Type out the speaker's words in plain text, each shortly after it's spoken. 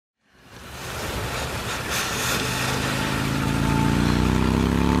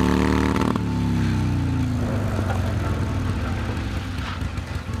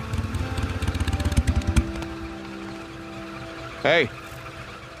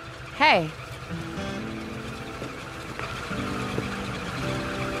Hey.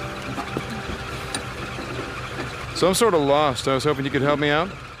 So I'm sort of lost. I was hoping you could help me out.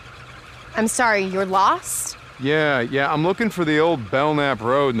 I'm sorry, you're lost? Yeah, I'm looking for the old Belknap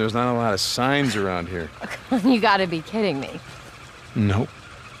Road, and there's not a lot of signs around here. You gotta be kidding me. Nope.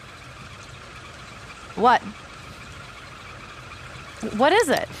 What? What is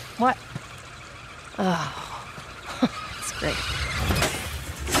it? What? Oh, that's great.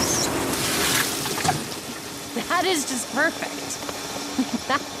 That is just perfect.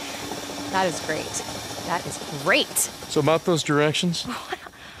 That is great. That is great. So about those directions?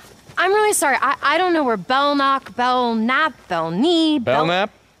 I'm really sorry. I don't know where Belknap, Belknap?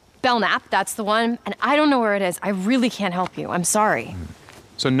 Belknap, that's the one. And I don't know where it is. I really can't help you. I'm sorry.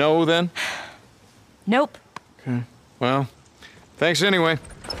 So no, then? Nope. Okay. Well, thanks anyway.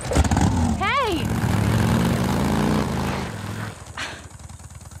 Hey!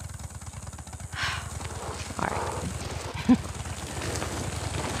 All right.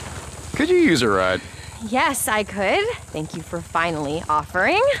 Could you use a ride? Yes, I could. Thank you for finally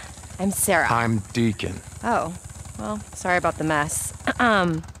offering. I'm Sarah. I'm Deacon. Oh, well, sorry about the mess.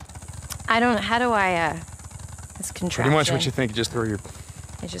 I don't, how do I, this contraption. Pretty much what you think. You just throw your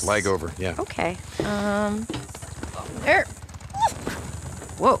leg over, yeah. Okay, there.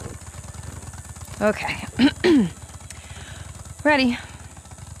 Whoa. Okay. Ready.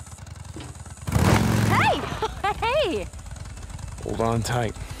 Hey! Hey! Hold on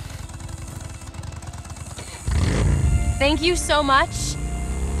tight. Thank you so much.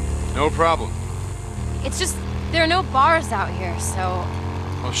 No problem. It's just, there are no bars out here, so...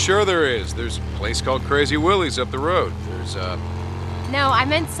 Well, sure there is. There's a place called Crazy Willie's up the road. There's, No, I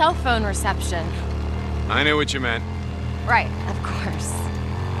meant cell phone reception. I knew what you meant. Right, of course.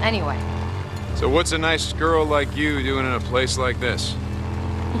 Anyway. So what's a nice girl like you doing in a place like this?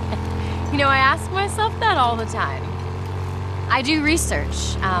 You know, I ask myself that all the time. I do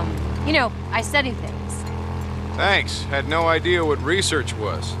research. You know, I study things. Thanks. Had no idea what research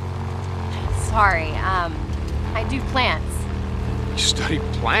was. Sorry, I do plants. You study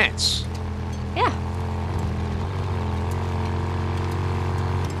plants? Yeah.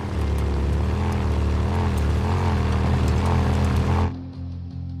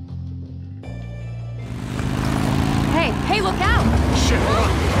 Hey, look out! Shit,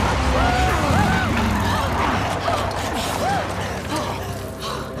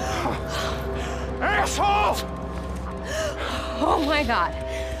 Asshole! Oh my God.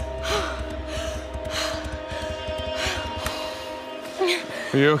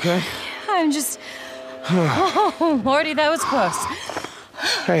 Are you okay? I'm just... Oh, Lordy, that was close.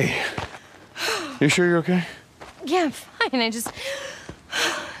 Hey. You sure you're okay? Yeah, I'm fine. I just...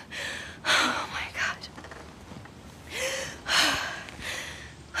 Oh my God.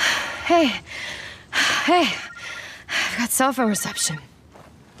 Hey. I've got cell phone reception.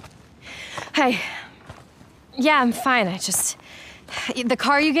 Hey. Yeah, I'm fine. I just... The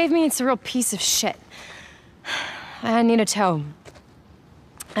car you gave me, it's a real piece of shit. I need a tow.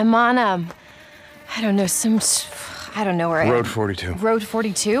 I'm on, I don't know, I don't know where I am. Road 42. Road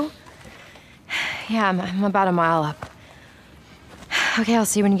 42? Yeah, I'm about a mile up. Okay, I'll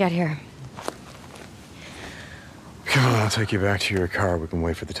see you when you get here. Come on, I'll take you back to your car. We can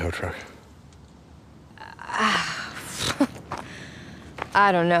wait for the tow truck.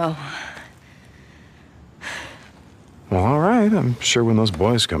 I don't know. Well, all right. I'm sure when those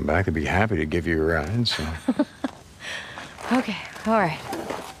boys come back, they'd be happy to give you a ride, so... Okay, all right.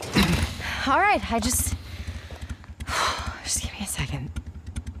 All right, just give me a second.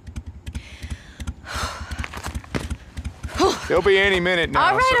 They'll be any minute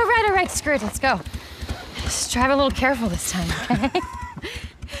now. All right, screw it, let's go. Just drive a little careful this time, okay?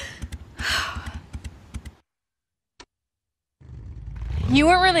 You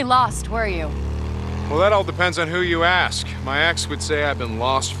weren't really lost, were you? Well, that all depends on who you ask. My ex would say I've been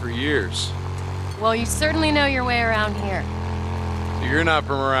lost for years. Well, you certainly know your way around here. So you're not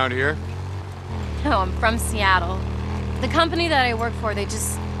from around here? No, I'm from Seattle. The company that I work for, they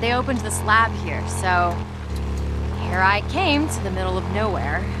opened this lab here, so here I came to the middle of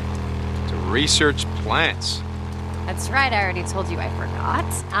nowhere. To research plants. That's right, I already told you, I forgot.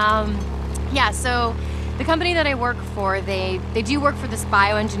 Yeah, so the company that I work for, they do work for this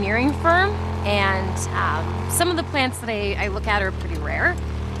bioengineering firm, and some of the plants that I look at are pretty rare,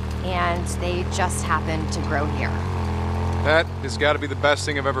 and they just happen to grow here. That has got to be the best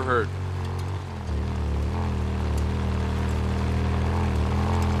thing I've ever heard.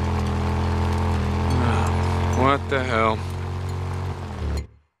 What the hell?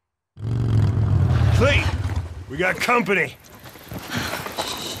 Clee, we got company.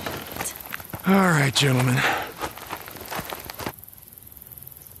 All right, gentlemen.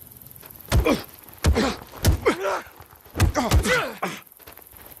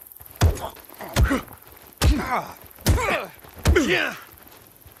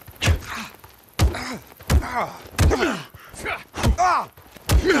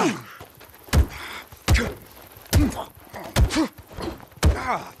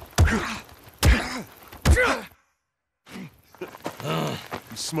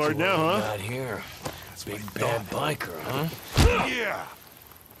 You smart now, huh? Not here. Big bad biker, huh? Yeah.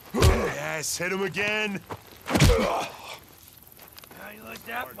 Yes, hit him again. How you like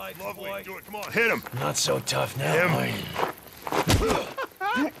that, biker Lovely. boy? Do it. Come on, hit him. Not so tough now, Him. are you?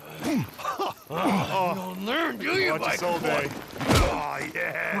 You don't learn, do you, Watch us all biker day. boy? Oh,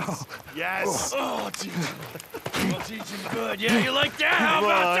 yes. Yes. Oh, I'll teach him. I'll teach him good. Yeah, you like that? How Come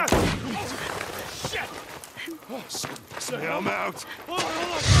about on. that? Shit! Yeah, I'm out. Hold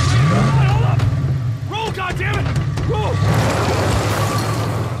on. Roll, goddammit! Roll!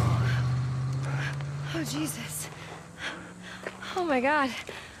 Oh, Jesus. Oh, my God.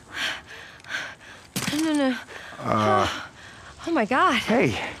 No. Oh, my God.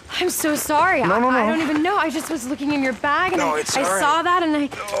 Hey. I'm so sorry. No. I don't even know. I just was looking in your bag and No, I it's all right. saw that and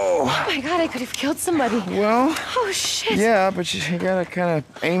Oh. oh my God, I could have killed somebody. Well, Oh, shit. yeah, but you gotta kind of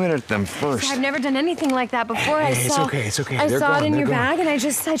aim it at them first. I've never done anything like that before. Hey, it's okay. I They're saw it gone, in they're your gone. bag and I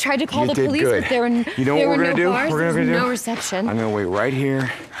tried to call You the did police, good. but there were You know there what were we're no gonna do? bars, We're there gonna was do? no reception. I'm gonna wait right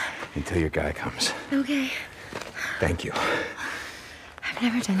here until your guy comes. Okay. Thank you. I've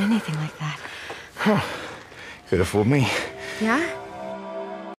never done anything like that. Could have fooled me. Yeah?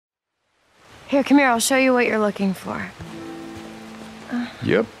 Here, come here. I'll show you what you're looking for.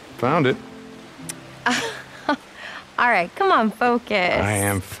 Yep, found it. All right, come on, focus. I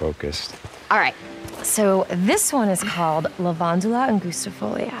am focused. All right. So this one is called Lavandula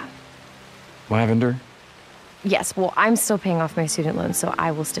angustifolia. Lavender? Yes, well, I'm still paying off my student loan, so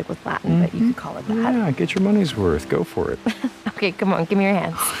I will stick with Latin, but you could call it that. Yeah, get your money's worth. Go for it. Okay, come on, give me your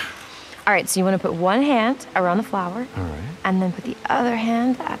hands. All right, so you want to put one hand around the flower, All right. and then put the other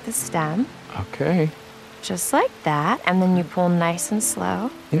hand at the stem, Okay. just like that, and then you pull nice and slow.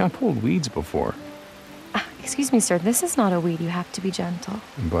 You know, I pulled weeds before. Excuse me, sir, this is not a weed. You have to be gentle.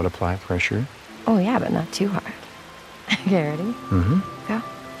 But apply pressure. Oh, yeah, but not too hard. Okay, ready? Mm-hmm. Go.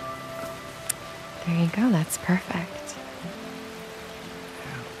 There you go, that's perfect.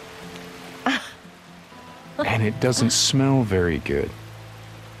 And it doesn't smell very good.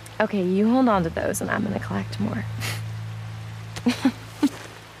 Okay, you hold on to those, and I'm gonna collect more.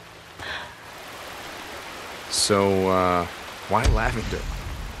 So, why lavender?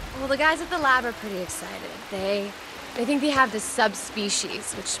 Well, the guys at the lab are pretty excited. They think they have this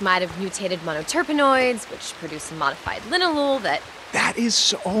subspecies, which might have mutated monoterpenoids, which produce a modified linalool that... That is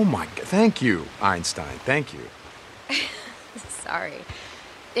so... Oh, my God. Thank you, Einstein. Thank you. Sorry.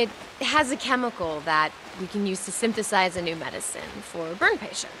 It has a chemical that we can use to synthesize a new medicine for burn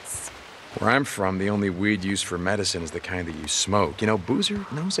patients. Where I'm from, the only weed used for medicine is the kind that you smoke. You know, Boozer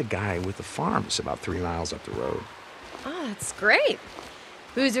knows a guy with a farm that's about 3 miles up the road. Oh, that's great.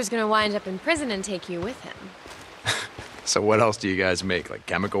 Boozer's gonna wind up in prison and take you with him. So what else do you guys make? Like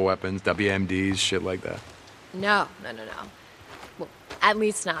chemical weapons, WMDs, shit like that? No. Well, at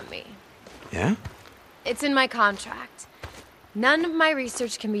least not me. Yeah? It's in my contract. None of my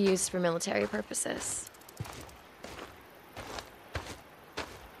research can be used for military purposes.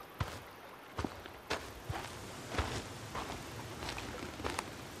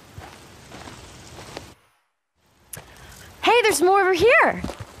 Hey, there's more over here.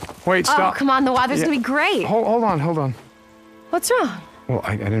 Wait, stop. Oh, come on, the water's Yeah. gonna be great. Hold on. What's wrong? Well,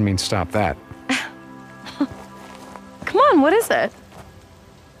 I didn't mean to stop that. Come on, what is it?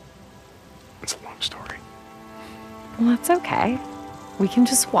 It's a long story. Well, that's okay. We can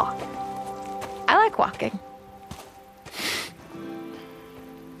just walk. I like walking.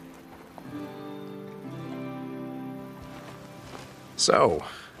 So,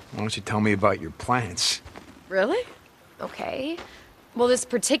 why don't you tell me about your plants? Really? Okay. Well, this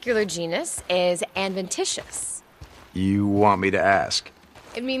particular genus is adventitious. You want me to ask?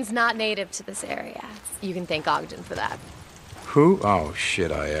 It means not native to this area. You can thank Ogden for that. Who? Oh,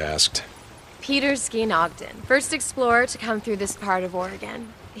 shit, I asked. Peter Skeen Ogden, first explorer to come through this part of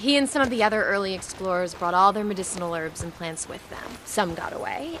Oregon. He and some of the other early explorers brought all their medicinal herbs and plants with them. Some got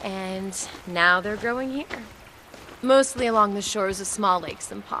away, and now they're growing here. Mostly along the shores of small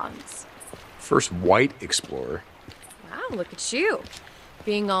lakes and ponds. First white explorer. Wow, look at you.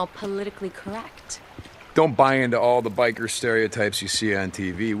 Being all politically correct. Don't buy into all the biker stereotypes you see on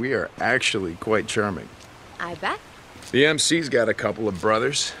TV. We are actually quite charming. I bet. The MC's got a couple of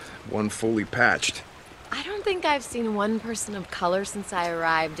brothers, one fully patched. I don't think I've seen one person of color since I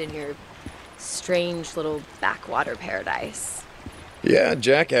arrived in your strange little backwater paradise. Yeah,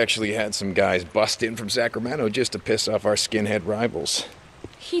 Jack actually had some guys bust in from Sacramento just to piss off our skinhead rivals.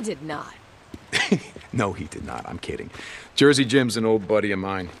 He did not. No, he did not. I'm kidding. Jersey Jim's an old buddy of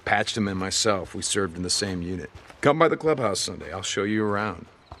mine. Patched him and myself. We served in the same unit. Come by the clubhouse Sunday. I'll show you around.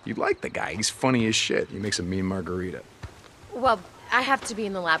 You'd like the guy. He's funny as shit. He makes a mean margarita. Well, I have to be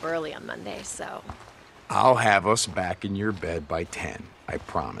in the lab early on Monday, so... I'll have us back in your bed by 10. I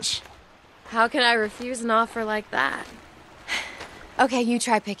promise. How can I refuse an offer like that? Okay, you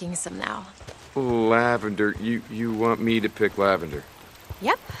try picking some now. Lavender. You want me to pick lavender?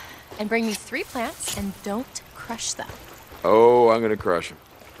 Yep. And bring me 3 plants and don't crush them. Oh, I'm gonna crush him.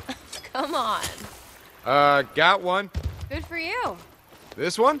 Come on. Got one. Good for you.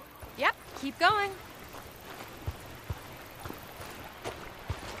 This one? Yep, keep going.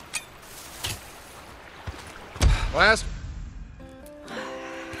 Last.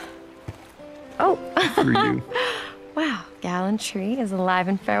 Oh. For you. Wow, gallantry is alive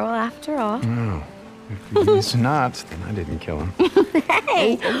and farewell after all. No. If he's not, then I didn't kill him.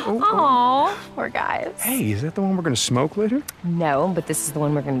 Hey! Aw, poor guys. Hey, is that the one we're gonna smoke later? No, but this is the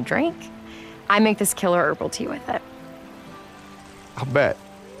one we're gonna drink. I make this killer herbal tea with it. I'll bet.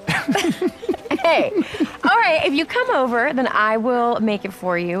 Hey, all right, if you come over, then I will make it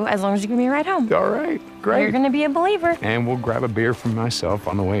for you as long as you give me a ride home. All right, great. You're gonna be a believer. And we'll grab a beer for myself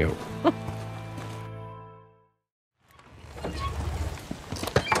on the way over.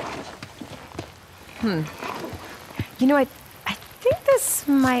 You know, I think this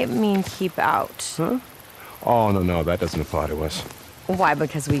might mean keep out. Huh? Oh, no, that doesn't apply to us. Why,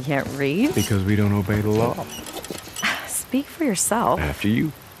 because we can't read? Because we don't obey the law. Speak for yourself. After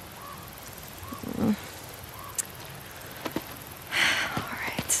you. All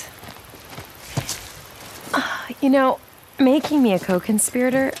right. You know, making me a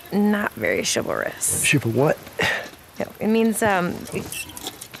co-conspirator, not very chivalrous. Ship of what? No, it means, right.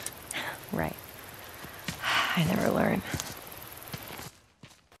 I never learn.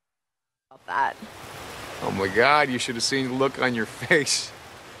 About that. Oh my God, you should have seen the look on your face.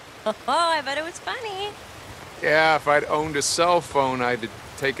 Oh, I bet it was funny. Yeah, if I'd owned a cell phone, I'd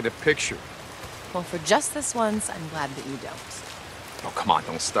have taken a picture. Well, for just this once, I'm glad that you don't. Oh, come on,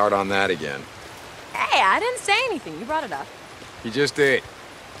 don't start on that again. Hey, I didn't say anything. You brought it up. You just did.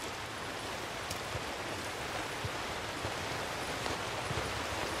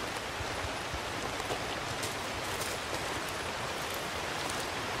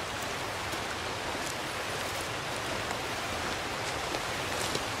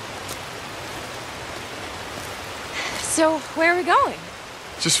 So, where are we going?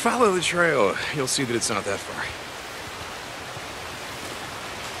 Just follow the trail. You'll see that it's not that far.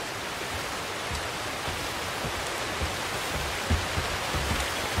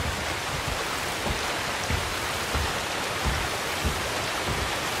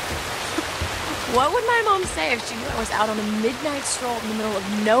 What would my mom say if she knew I was out on a midnight stroll in the middle of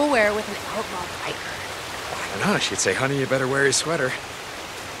nowhere with an outlaw biker? I don't know. She'd say, honey, you better wear your sweater.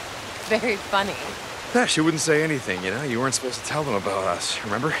 Very funny. Yeah, she wouldn't say anything, you know? You weren't supposed to tell them about us,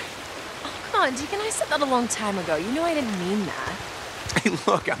 remember? Oh, come on, Deacon, I said that a long time ago. You know I didn't mean that. Hey,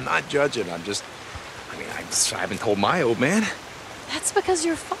 look, I'm not judging. I haven't told my old man. That's because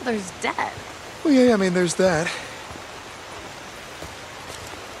your father's dead. Well, yeah, I mean, there's that.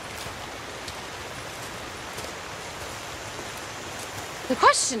 The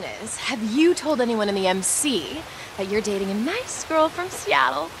question is, have you told anyone in the MC that you're dating a nice girl from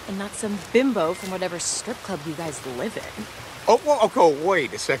Seattle and not some bimbo from whatever strip club you guys live in? Oh, well, okay,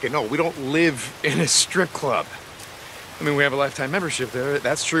 wait a second. No, we don't live in a strip club. I mean, we have a lifetime membership there,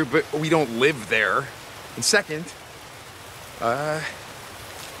 that's true, but we don't live there. And second, I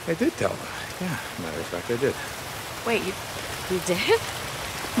did tell her. Yeah, matter of fact, I did. Wait, you did?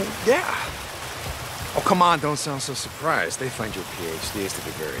 Yeah. Oh, come on, don't sound so surprised. They find your PhDs to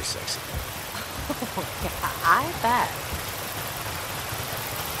be very sexy. Oh, yeah, I bet.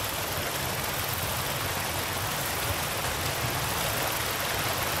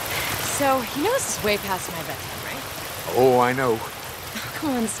 So, you know this is way past my bedtime, right? Oh, I know. Come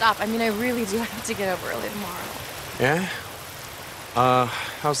on, stop. I mean, I really do have to get up early tomorrow. Yeah?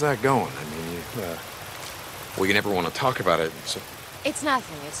 How's that going? I mean, you never want to talk about it, so... It's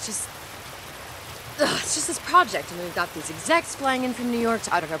nothing. It's just this project, and we've got these execs flying in from New York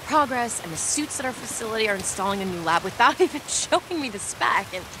to audit our progress, and the suits at our facility are installing a new lab without even showing me the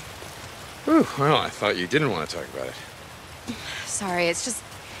spec, and... Whew, well, I thought you didn't want to talk about it. Sorry, it's just...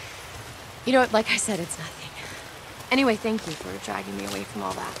 You know what, like I said, it's nothing. Anyway, thank you for dragging me away from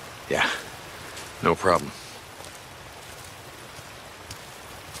all that. Yeah, no problem.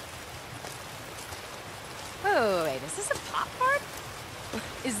 Oh, wait, is this a pop farm?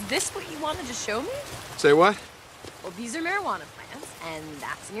 Is this what you wanted to show me? Say what? Well, these are marijuana plants, and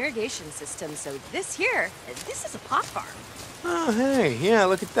that's an irrigation system, so this here, this is a pot farm. Oh, hey, yeah,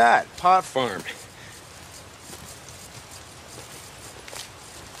 look at that. Pot farm.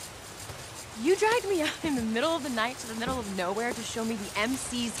 You dragged me out in the middle of the night to the middle of nowhere to show me the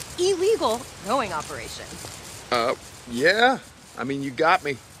MC's illegal growing operation. Yeah. I mean, you got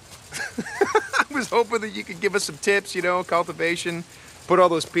me. I was hoping that you could give us some tips, you know, cultivation, put all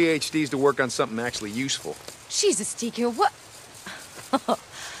those PhDs to work on something actually useful. Jesus, Deacon, what?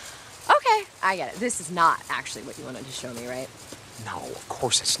 Okay, I get it. This is not actually what you wanted to show me, right? No, of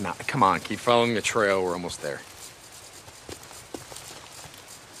course it's not. Come on, keep following the trail. We're almost there.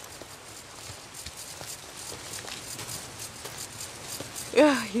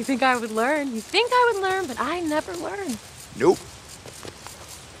 Ugh, you think I would learn? You think I would learn, but I never learn. Nope.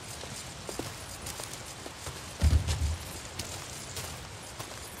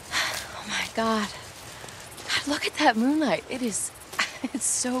 Oh my God. God, look at that moonlight. It's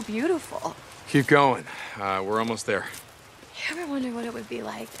so beautiful. Keep going. We're almost there. You ever wonder what it would be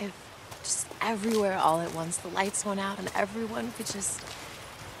like if just everywhere all at once the lights went out and everyone could just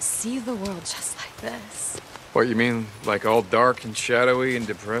see the world just like this? What, you mean, like all dark and shadowy and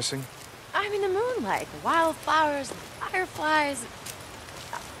depressing? I mean, the moonlight, the wildflowers, the fireflies.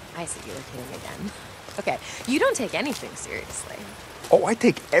 Oh, I see you were kidding again. Okay, you don't take anything seriously. Oh, I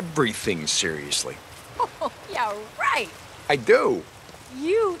take everything seriously. Oh, yeah, right. I do.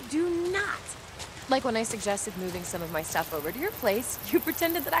 You do not. Like when I suggested moving some of my stuff over to your place, you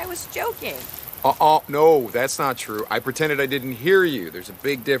pretended that I was joking. No, that's not true. I pretended I didn't hear you. There's a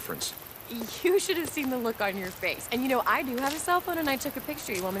big difference. You should have seen the look on your face. And you know, I do have a cell phone and I took a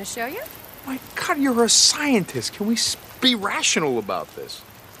picture. You want me to show you? My God, you're a scientist. Can we be rational about this?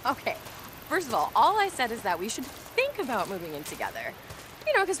 Okay. First of all I said is that we should think about moving in together.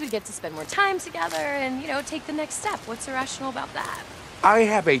 You know, because we get to spend more time together and, you know, take the next step. What's irrational about that? I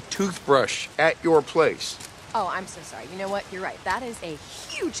have a toothbrush at your place. Oh, I'm so sorry. You know what? You're right. That is a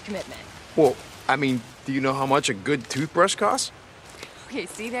huge commitment. Well, I mean, do you know how much a good toothbrush costs? Okay,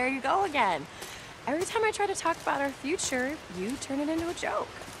 see, there you go again. Every time I try to talk about our future, you turn it into a joke.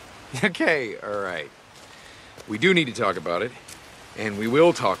 Okay, all right. We do need to talk about it, and we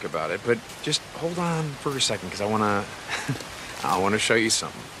will talk about it, but just hold on for a second, because I want to show you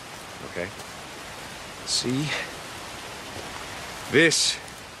something, okay? See? This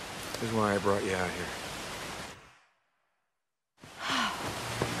is why I brought you out here.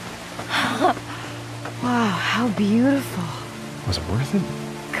 Wow, how beautiful. Was it worth it?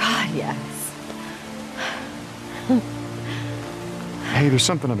 God, yes. Hey, there's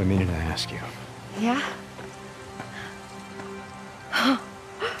something I've been meaning to ask you. Yeah?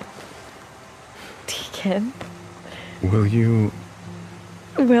 Deacon, Will you...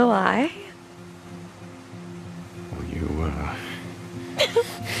 will I? Will you,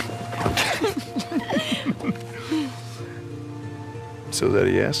 So is that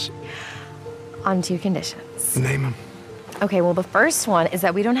a yes? On two conditions. Name them. Okay, well, the first one is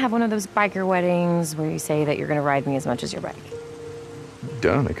that we don't have one of those biker weddings where you say that you're gonna ride me as much as your bike.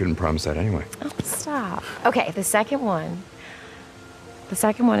 Done. I couldn't promise that anyway. Oh, stop. Okay, the second one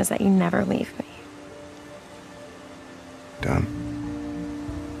is that you never leave me. Done.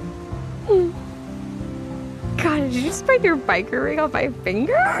 God, did you just break your biker ring on my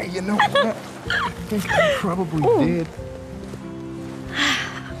finger? You know what? I think I probably did.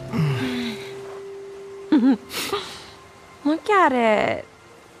 Look at it.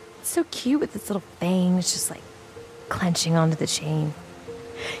 It's so cute with its little fangs just like clenching onto the chain.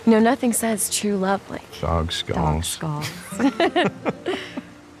 You know, nothing says true love like Dog dog skulls. skulls.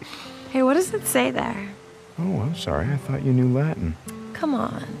 Hey, what does it say there? Oh, I'm sorry. I thought you knew Latin. Come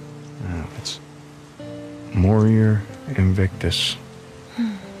on. No, it's Morior Invictus.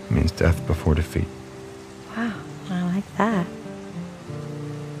 Means death before defeat. Wow, I like that.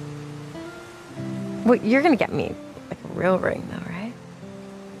 Well, you're gonna get me like a real ring though, right?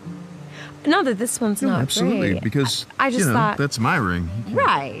 Not that this one's not absolutely, great. because I just thought that's my ring. You can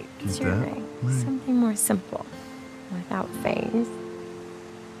right, it's keep your that. ring. Right. Something more simple, without fangs.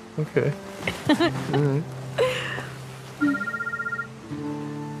 Okay.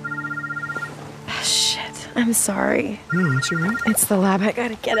 Shit, I'm sorry. No, it's all right. It's the lab. I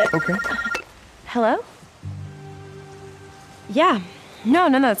gotta get it. Okay. Hello? Yeah. No,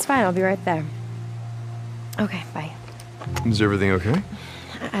 it's fine. I'll be right there. Okay, bye. Is everything okay?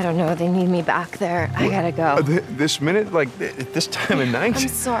 I don't know. They need me back there. I gotta go. This minute? Like, at this time of night? I'm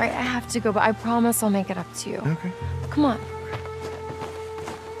sorry. I have to go, but I promise I'll make it up to you. Okay. Come on.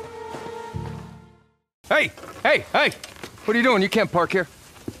 Hey! What are you doing? You can't park here.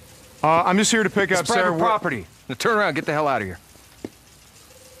 I'm just here to pick up Sarah. Sarah. Property. Now turn around. Get the hell out of here.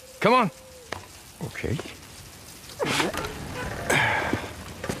 Come on. Okay.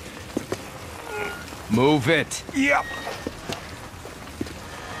 Move it. Yep.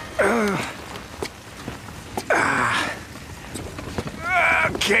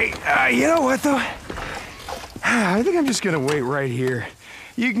 Okay. You know what, though? I think I'm just gonna wait right here.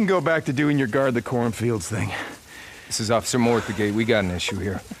 You can go back to doing your guard the cornfields thing. This is Officer Moore at the gate. We got an issue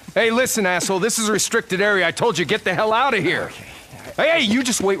here. Hey, listen, asshole. This is a restricted area. I told you, get the hell out of here. Okay. Hey, you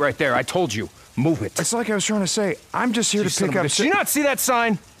just wait right there. I told you. Move it. It's like I was trying to say. I'm just here to pick up. Did you not see that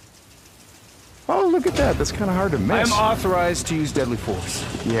sign? Oh, look at that. That's kind of hard to miss. I am authorized to use deadly force.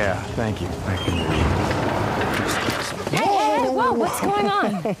 Yeah, thank you. Hey, whoa, what's going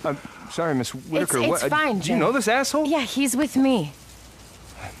on? I'm sorry, Miss Whitaker. It's fine, Do you Jim. know this asshole? Yeah, he's with me.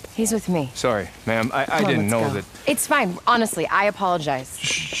 He's with me. Sorry, ma'am. I Come on, didn't let's know go. that. It's fine. Honestly, I apologize.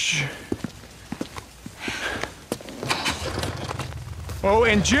 Shh. Oh,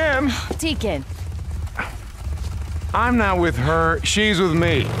 and Jim, Deacon, I'm not with her. She's with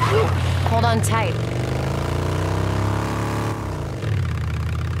me. hold on tight.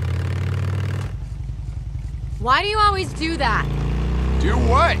 Why do you always do that? Do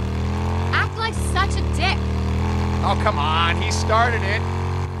what? Act like such a dick. Oh, come on. He started it.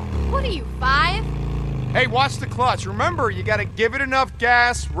 What are you, 5? Hey, watch the clutch. Remember, you gotta give it enough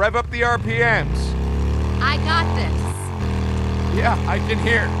gas, rev up the RPMs. I got this. Yeah, I can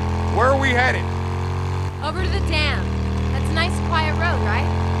hear. Where are we headed? Over to the dam. That's a nice quiet road, right?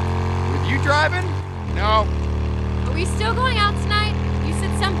 With you driving? No. Are we still going out tonight? You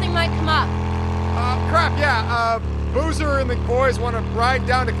said something might come up. Crap, yeah. Boozer and the boys want to ride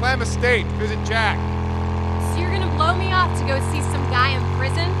down to Klamath State, visit Jack. So you're gonna blow me off to go see some guy in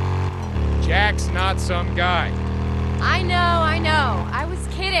prison? Jack's not some guy. I know. I was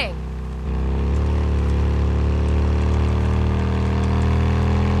kidding.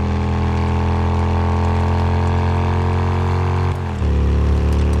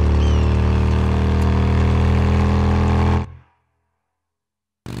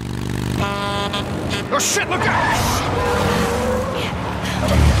 Oh, shit, look out!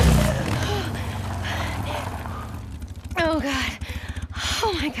 Oh, God.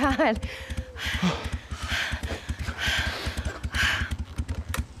 Oh, my God.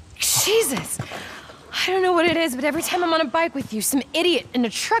 Jesus. I don't know what it is, but every time I'm on a bike with you, some idiot in a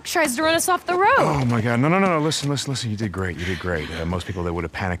truck tries to run us off the road. Oh, my God. No. Listen. You did great. Most people, they would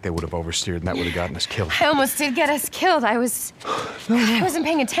have panicked. They would have oversteered, and that would have gotten us killed. I almost did get us killed. I wasn't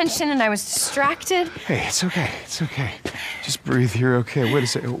paying attention, and I was distracted. Hey, it's okay. Just breathe. You're okay. Wait a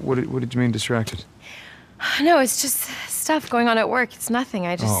second. What did you mean distracted? No, it's just stuff going on at work. It's nothing.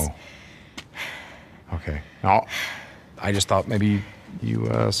 I just... Oh. Okay. No, I just thought maybe you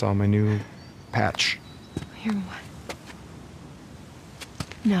saw my new patch. You're what?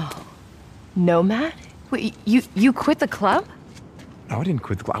 No. Nomad? Wait, you quit the club? No, I didn't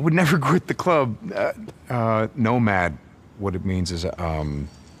quit the club. I would never quit the club. Nomad, what it means is, well,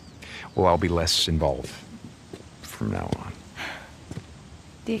 I'll be less involved from now on.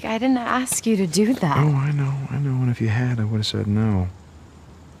 Deke, I didn't ask you to do that. Oh, I know. And if you had, I would have said no.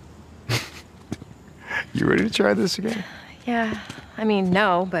 You ready to try this again? Yeah. I mean,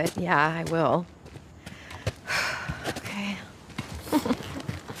 no, but yeah, I will. Okay.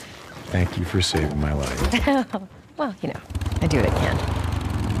 Thank you for saving my life. Well, you know, I do what I can.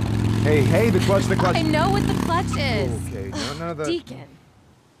 Hey, the clutch. I know what the clutch is. Okay, no, Deacon.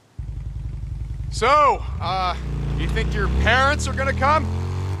 So, you think your parents are gonna come?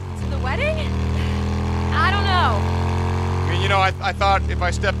 To the wedding? I don't know. I mean, you know, I thought if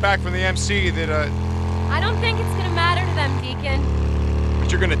I stepped back from the MC that, I don't think it's gonna matter to them, Deacon.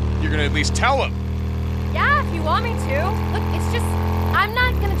 but you're gonna at least tell them. Yeah, if you want me to. Look, it's just, I'm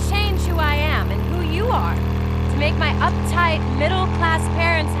not gonna change who I am and who you are to make my uptight, middle-class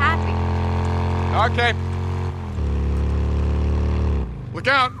parents happy. Okay. Look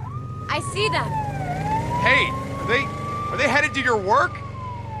out. I see them. Hey, are they headed to your work?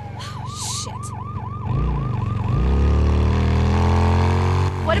 Shit.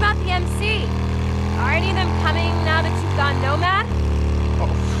 What about the MC? Are any of them coming now that you've gone nomad?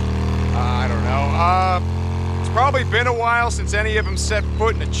 I don't know. It's probably been a while since any of them set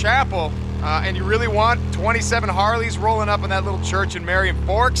foot in a chapel. And you really want 27 Harleys rolling up in that little church in Marion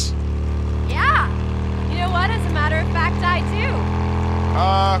Forks? Yeah. You know what? As a matter of fact, I do.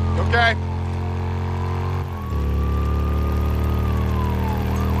 Okay.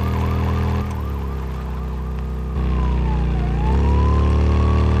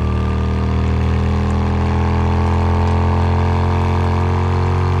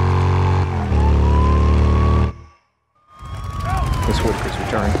 Miss Whitaker's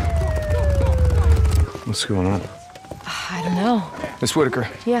returning. What's going on? I don't know. Miss Whitaker.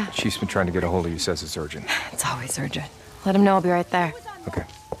 Yeah. Chief's been trying to get a hold of you, says it's urgent. It's always urgent. Let him know I'll be right there. Okay.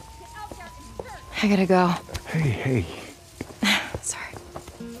 I gotta go. Hey. Sorry.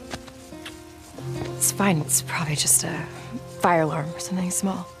 It's fine. It's probably just a fire alarm or something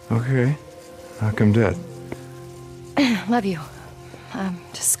small. Okay. Knock him dead. Love you.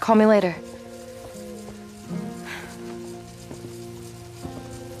 Just call me later.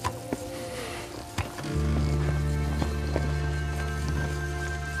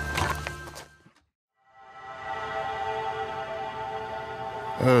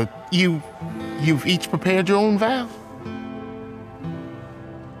 You've each prepared your own vow?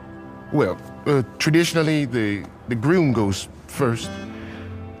 Well, traditionally, the groom goes first.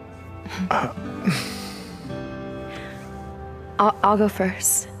 I'll go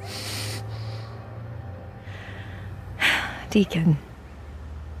first. Deacon,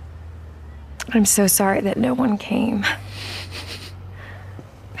 I'm so sorry that no one came.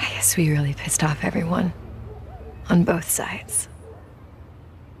 I guess we really pissed off everyone. On both sides.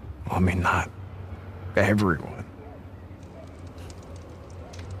 Well, I mean, not everyone.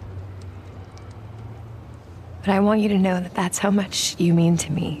 But I want you to know that that's how much you mean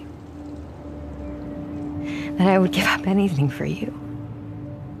to me. That I would give up anything for you.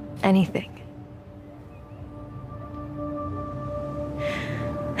 Anything.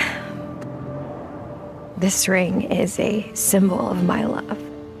 This ring is a symbol of my love.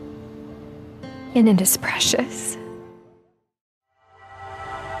 And it is precious.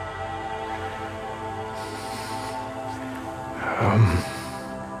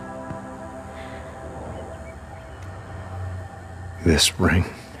 This ring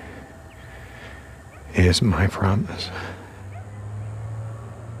is my promise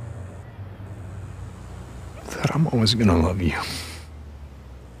that I'm always gonna love you.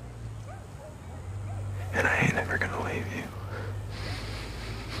 And I ain't ever gonna leave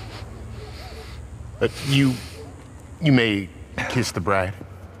you. You may kiss the bride.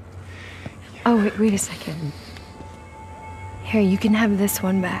 Oh, wait a second. Here, you can have this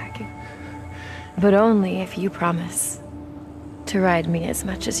one back. But only if you promise to ride me as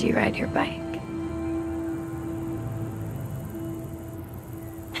much as you ride your bike.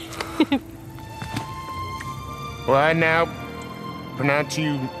 Well, I now pronounce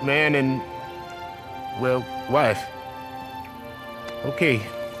you man and, well, wife. Okay,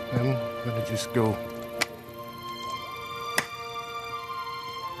 I'm gonna just go.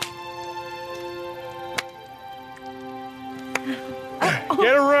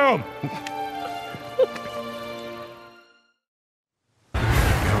 Get a room!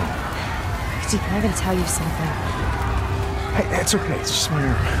 Deacon, I gotta tell you something. Hey, that's okay. It's just my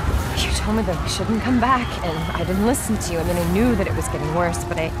arm. You told me that we shouldn't come back, and I didn't listen to you. I mean, I knew that it was getting worse,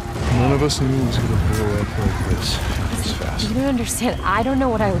 but None of us knew it was gonna blow up like this fast. You don't understand. I don't know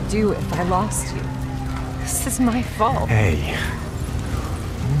what I would do if I lost you. This is my fault. Hey, I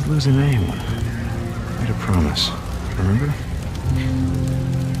won't lose anyone. I made a promise. Remember?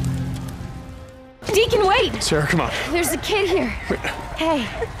 Deacon, wait! Sarah, come on. There's a kid here. Hey.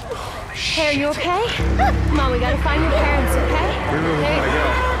 Hey, are you okay? Come on, we gotta find your parents, okay? There you go.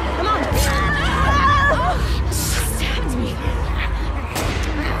 Come on. Oh, stabbed me.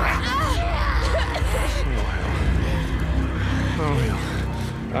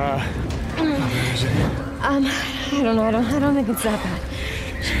 I don't know. I don't think it's that bad.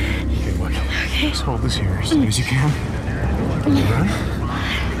 Okay, look. Just hold this here as long as you can. Can you run?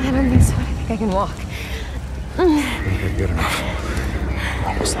 I don't think so. I think I can walk. Okay, good enough.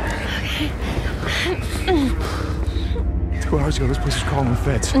 Almost there. 2 hours ago, this place was calling the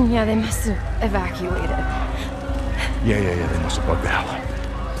feds. Yeah, they must have evacuated. Yeah. They must have bugged out.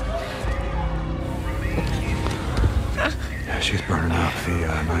 Yeah, she's burning up. The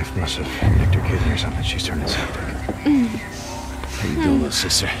knife must have nicked her kidney or something. She's turning septic. How you doing, little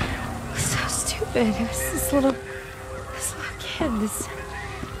sister? So stupid. It was this little kid. This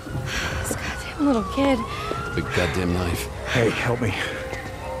goddamn little kid. Big goddamn knife. Hey, help me.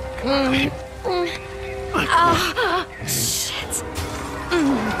 Shit. Hey,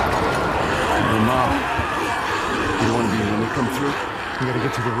 Mom. You don't want to be when they come through? We gotta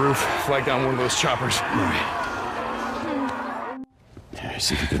get to the roof, flag down one of those choppers. All right.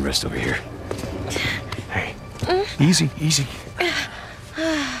 See if you can rest over here. Hey, easy.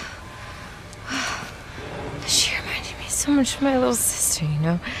 so much my little sister, you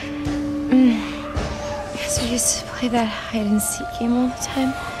know? Because we used to play that hide-and-seek game all the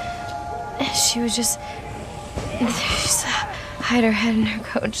time. And she would just hide her head in her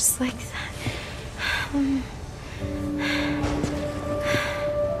coat just like that.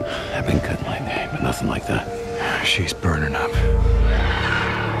 I've been cut my name, but nothing like that. She's burning up.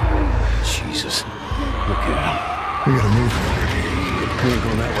 Jesus. Look at him. We gotta move. We ain't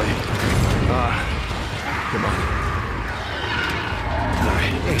going that way. Come on. All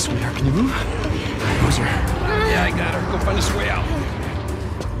right. Hey, sweetheart, can you move? Who's her? Yeah, I got her. Go find us a way out.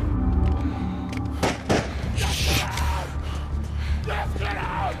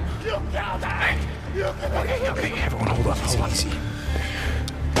 Okay, everyone hold up. Hold on. Easy.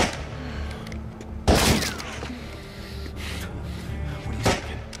 What are you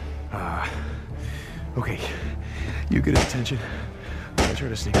thinking? Okay. You get his attention. I'll try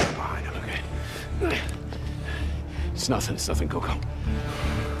to sneak up behind him, okay? It's nothing, Go. I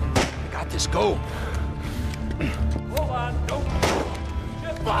got this. Go. Hold on, don't.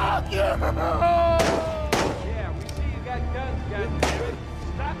 Fuck you! Yeah, we see you got guns, goddammit.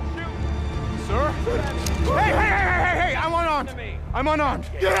 Stop shooting. Sir? Hey! I'm unarmed.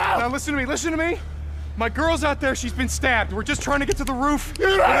 Get out! Now listen to me. My girl's out there, she's been stabbed. We're just trying to get to the roof.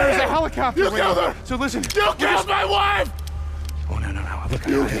 Get out! There's a helicopter. You killed her! So listen. You killed my wife! Oh, no. Look, I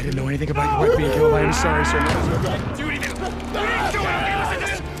didn't know anything about your wife being killed. I'm sorry, sir. Dude, you killed my wife!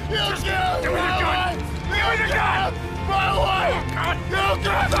 You killed my wife! You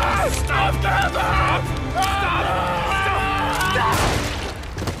killed her! Stop!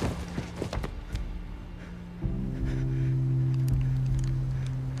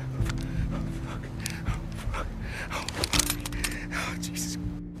 Jesus.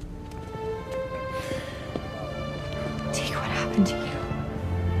 Deke, what happened to you?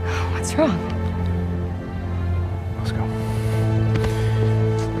 What's wrong? Let's go.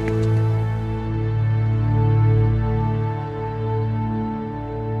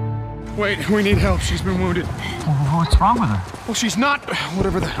 Wait, we need help. She's been wounded. What's wrong with her? Well, she's not.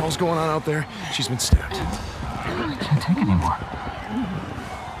 Whatever the hell's going on out there, she's been stabbed. I can't take it anymore.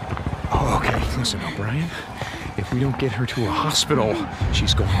 Oh, okay. Listen, O'Brien. If we don't get her to a hospital,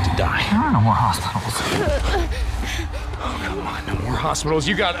 she's going to die. There are no more hospitals. Oh, come on. No more hospitals.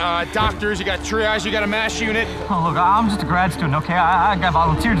 You got doctors, you got triage, you got a MASH unit. Oh, look, I'm just a grad student, okay? I got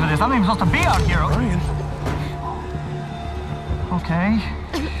volunteered for this. I'm not even supposed to be out here. O'Brien. Okay.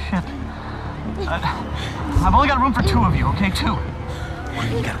 Shit. I've only got room for 2 of you, okay? 2.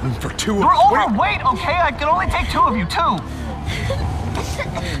 You got room for 2 of You're us. overweight, okay? I can only take 2 of you, 2.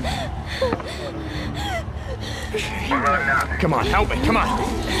 Come on, help me, come on. All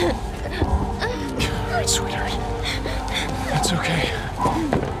right, sweetheart. It's okay.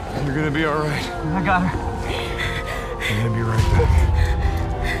 You're gonna be all right. I got her. I'm gonna be right back.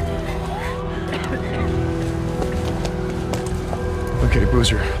 Okay,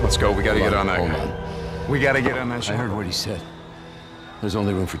 Boozer, let's go. We gotta get on that. Hold on. We gotta get on that I ship. heard what he said. There's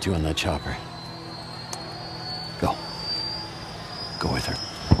only room for 2 on that chopper. Go. Go with her.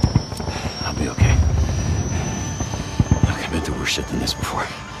 I'll be okay. Look, I've been through worse shit than this before.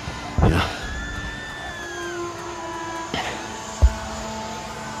 You know?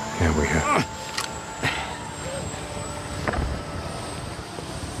 Yeah, we have.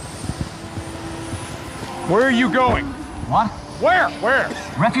 Where are you going? What? Where?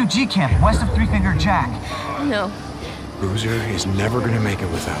 Refugee camp, west of Three Finger Jack. No. Boozer is never gonna make it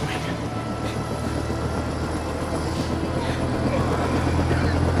without me.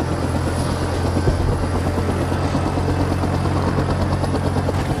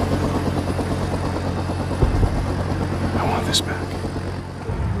 I want this back.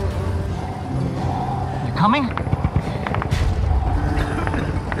 You coming?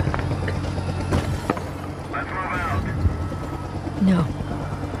 No.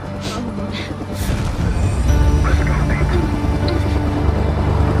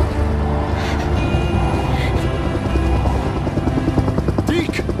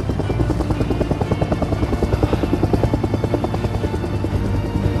 Deke!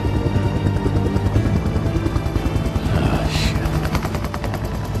 Ah, shit.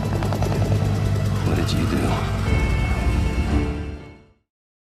 What did you do?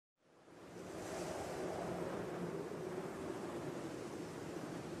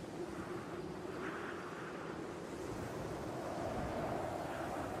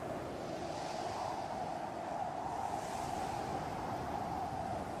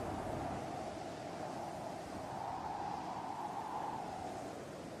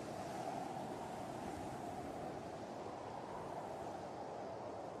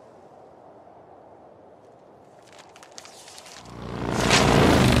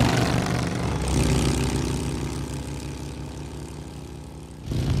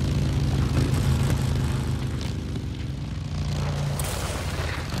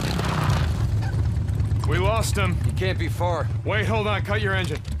 lost him. He can't be far. Wait, hold on. Cut your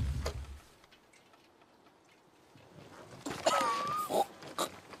engine.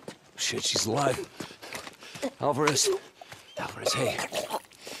 Shit, she's alive. Alvarez. Alvarez, hey.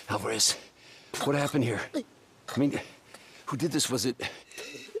 Alvarez, what happened here? I mean, who did this? Was it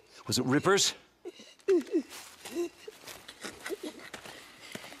Rippers?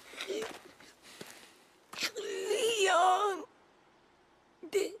 Leon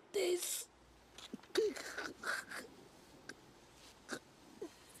did this.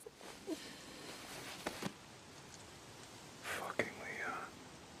 Fucking Leon.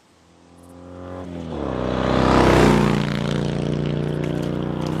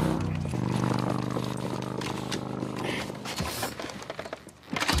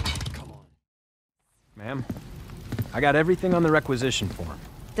 Ma'am, I got everything on the requisition form.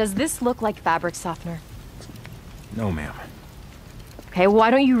 Does this look like fabric softener? No, ma'am. Okay,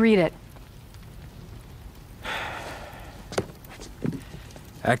 why don't you read it?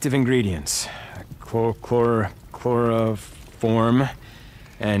 Active ingredients. Chloroform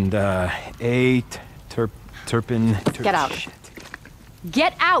and terpin. Get out. Shit.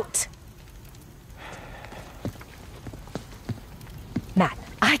 Get out! Matt,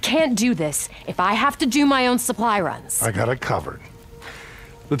 I can't do this if I have to do my own supply runs. I got it covered.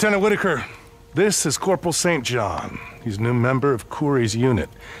 Lieutenant Whitaker, this is Corporal St. John. He's a new member of Kouri's unit.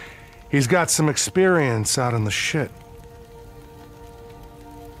 He's got some experience out in the shit.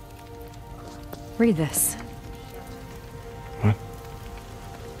 Read this. What?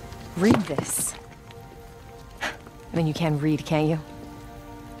 Read this. I mean, you can read, can't you?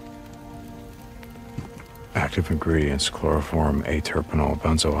 Active ingredients, chloroform, aterpenol,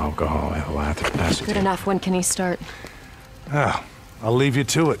 benzoyl alcohol, lactic acid. Good enough. When can he start? Ah, I'll leave you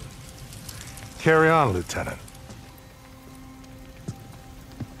to it. Carry on, Lieutenant.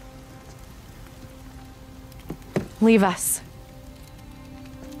 Leave us.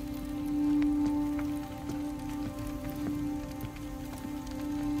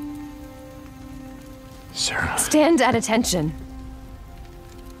 Sarah. Stand at attention.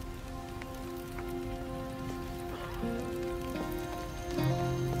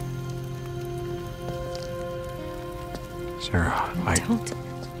 Sarah, Don't.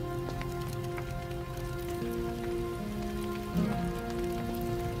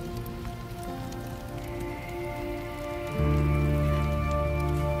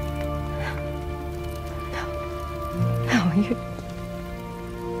 No,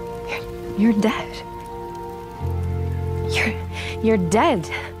 you're dead. You're dead.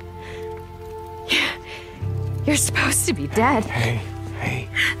 You're supposed to be dead. Hey.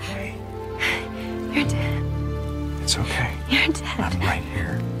 You're dead. It's okay. You're dead. I'm right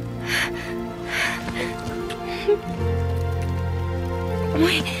here.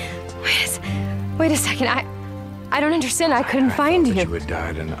 Wait a second. I don't understand. I couldn't find thought you. that you had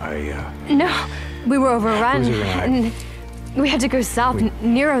died, and No, we were overrun. And we had to go south.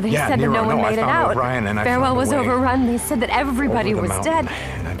 Nero, they said Nero, that no one made it out. O'Brien, and I Farewell found a was way overrun. They said that everybody over the was mountain, dead.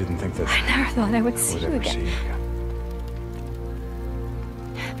 And I didn't think that I never thought I would see you ever again. see you again.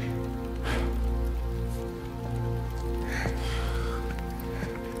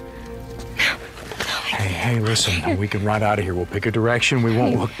 Hey, listen, we can ride out of here. We'll pick a direction. We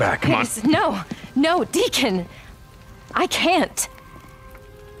won't look back. Come on. No, Deacon. I can't.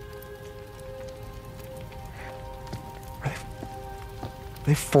 Are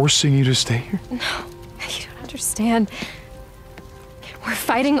they forcing you to stay here? No, you don't understand. We're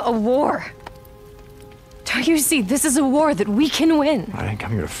fighting a war. Don't you see? This is a war that we can win. I didn't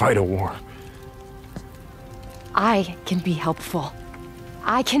come here to fight a war. I can be helpful.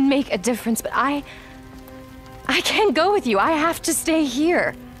 I can make a difference, but I can't go with you. I have to stay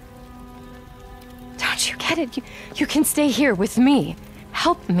here. Don't you get it? You can stay here with me.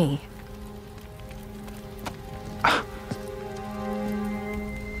 Help me.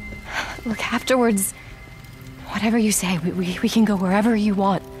 Look, afterwards, whatever you say, we can go wherever you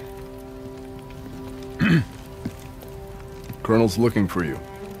want. Colonel's looking for you.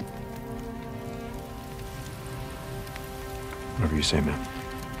 Whatever you say, man.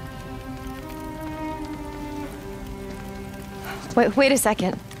 Wait a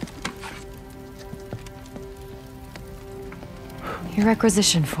second. Your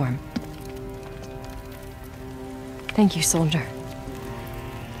requisition form. Thank you, soldier.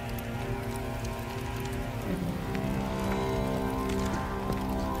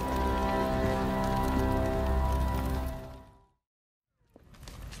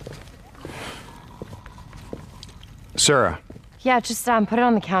 Sarah. Yeah, just put it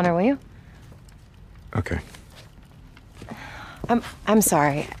on the counter, will you? Okay. I'm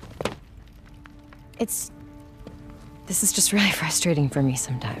sorry. It's This is just really frustrating for me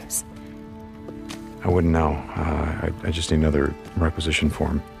sometimes. I wouldn't know. I just need another requisition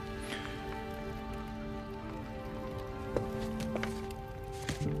form.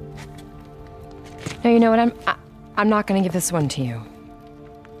 No, you know what? I'm not gonna give this one to you.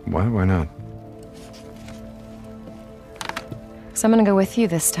 Why? Why not? So I'm gonna go with you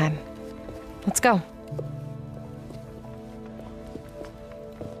this time. Let's go.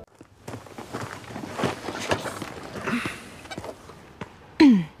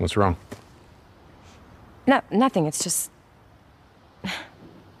 What's wrong? No, nothing. It's just...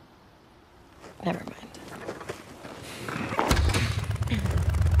 Never mind.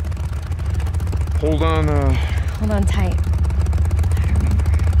 Hold on, Hold on tight.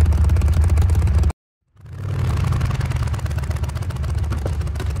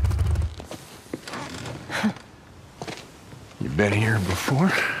 You been here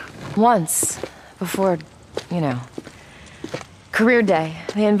before? Once, before, you know, career day,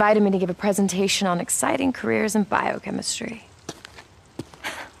 they invited me to give a presentation on exciting careers in biochemistry.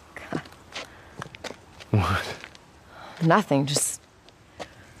 God. What? Nothing, just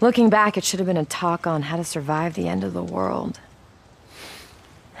looking back, it should have been a talk on how to survive the end of the world.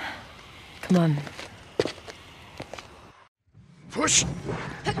 Come on. Push!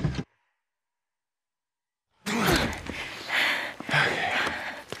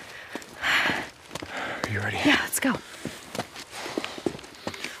 Are you ready? Yeah, let's go.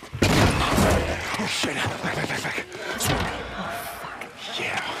 Oh, shit. Back. Oh, fuck.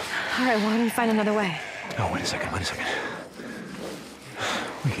 Yeah. All right, why don't we find another way? No, wait a second.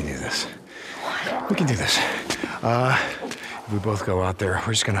 We can do this. What? We can do this. If we both go out there,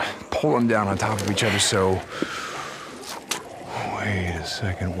 we're just gonna pull them down on top of each other, so... Wait a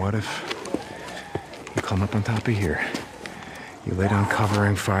second, what if you come up on top of here? You lay down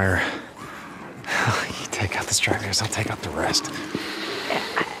covering fire. You take out the stragglers, I'll take out the rest.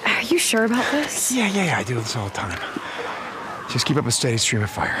 Are you sure about this? Yeah, I do this all the time. Just keep up a steady stream of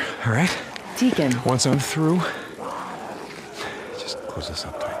fire, all right? Deacon. Once I'm through, just close this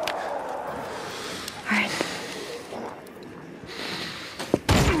up tight. All right.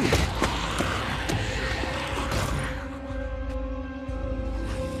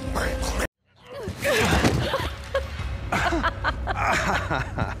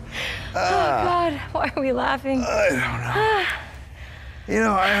 Oh, God, why are we laughing? I don't know. You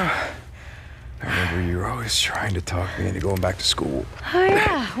know, I remember you were always trying to talk me into going back to school. Oh,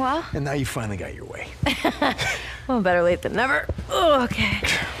 yeah, well. And now you finally got your way. Well, better late than never. Oh, okay.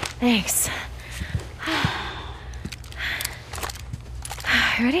 Thanks.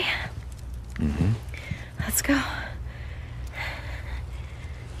 You ready? Mm-hmm. Let's go.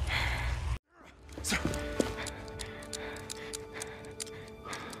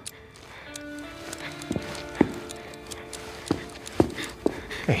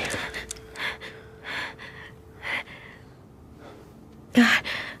 Hey. God,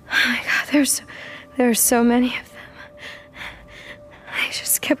 oh my God, there are so many of them. They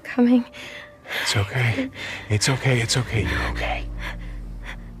just kept coming. It's okay. It's okay. You're okay.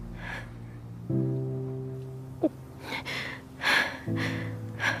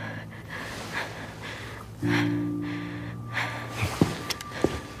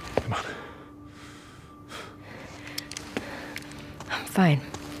 Come on. I'm fine.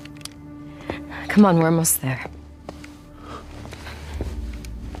 Come on, we're almost there.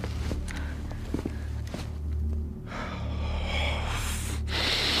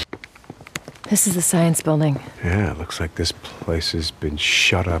 This is the science building. Yeah, it looks like this place has been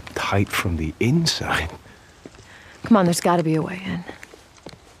shut up tight from the inside. Come on, there's gotta be a way in.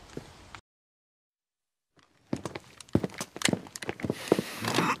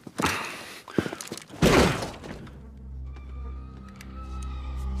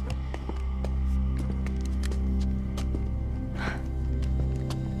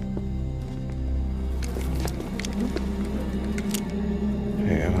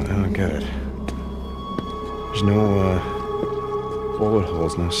 Hey, I don't get it. There's no, bullet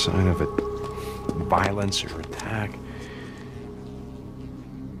holes, no sign of it. Violence or attack.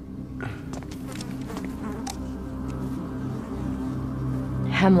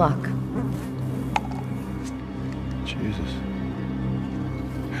 Hemlock. Jesus.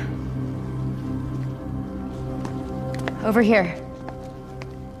 Over here.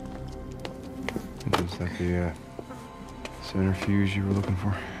 Is that the, centrifuge you were looking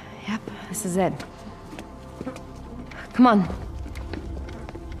for? Yep, this is it. Come on.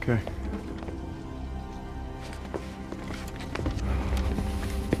 Okay.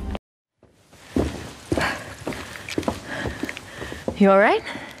 You all right?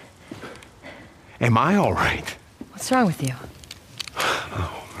 Am I all right? What's wrong with you?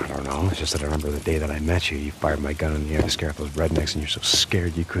 Oh, I don't know. It's just that I remember the day that I met you. You fired my gun in the air to scare off those rednecks, and you're so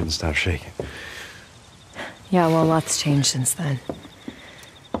scared you couldn't stop shaking. Yeah, well, lots changed since then.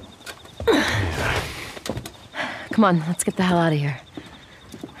 Yeah. Come on, let's get the hell out of here.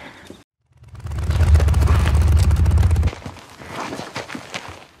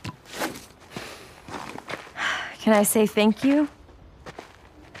 Can I say thank you?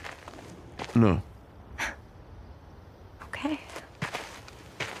 No. Okay.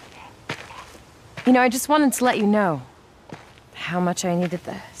 You know, I just wanted to let you know how much I needed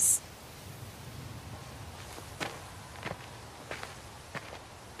this.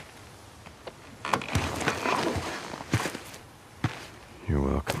 You're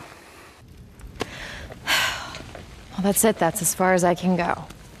welcome. Well, that's it. That's as far as I can go.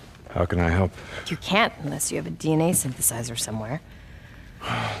 How can I help? You can't unless you have a DNA synthesizer somewhere.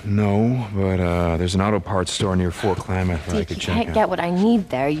 No, but there's an auto parts store near Fort Klamath that I could You check can't out. get what I need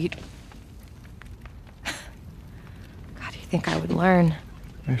there. God, you think I would learn?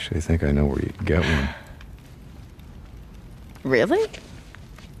 I actually think I know where you can get one. Really?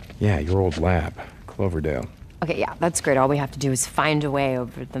 Yeah, your old lab, Cloverdale. Okay, yeah, that's great. All we have to do is find a way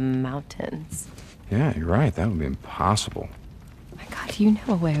over the mountains. Yeah, you're right. That would be impossible. My God, you know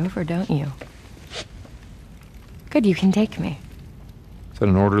a way over, don't you? Good, you can take me. Is that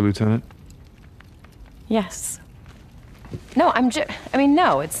an order, Lieutenant? Yes. No, I mean,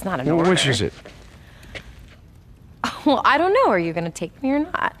 no, it's not an order. Which is it? Well, I don't know. Are you gonna take me or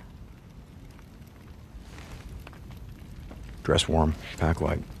not? Dress warm, pack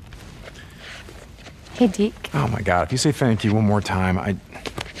light. Hey, Deke. Oh my God, if you say thank you one more time,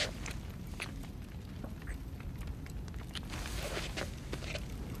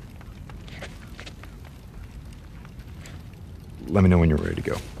 Let me know when you're ready to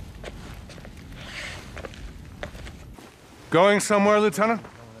go. Going somewhere, Lieutenant?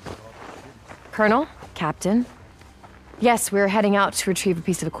 Colonel? Captain? Yes, we're heading out to retrieve a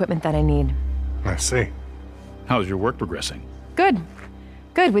piece of equipment that I need. I see. How's your work progressing? Good.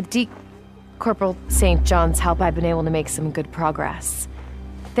 Good. With Corporal St. John's help, I've been able to make some good progress.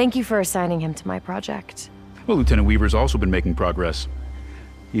 Thank you for assigning him to my project. Well, Lieutenant Weaver's also been making progress.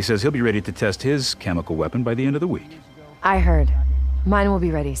 He says he'll be ready to test his chemical weapon by the end of the week. I heard. Mine will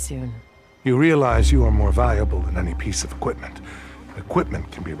be ready soon. You realize you are more valuable than any piece of equipment.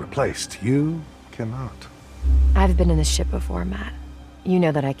 Equipment can be replaced. You cannot. I've been in this ship before, Matt. You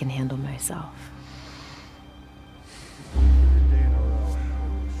know that I can handle myself.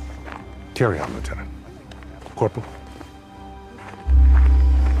 Carry on, Lieutenant. Corporal.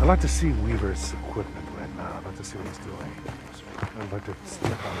 I'd like to see Weaver's equipment right now. I'd like to see what he's doing. I'd like to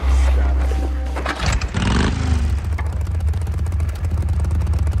slip on his status.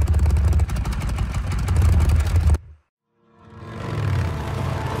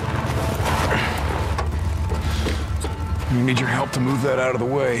 We need your help to move that out of the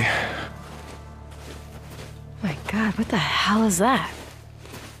way. My God, what the hell is that?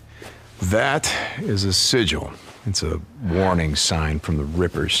 That is a sigil. It's a warning sign from the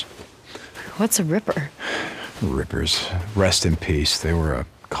Rippers. What's a Ripper? Rippers. Rest in peace. They were a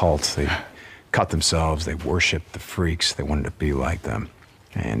cult. They cut themselves. They worshipped the freaks. They wanted to be like them.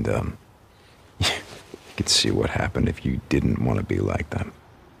 And, you could see what happened if you didn't want to be like them.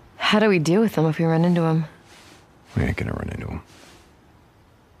 How do we deal with them if we run into them? We ain't gonna run into them.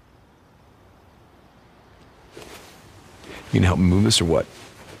 You gonna help me move this or what?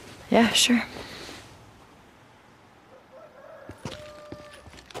 Yeah, sure.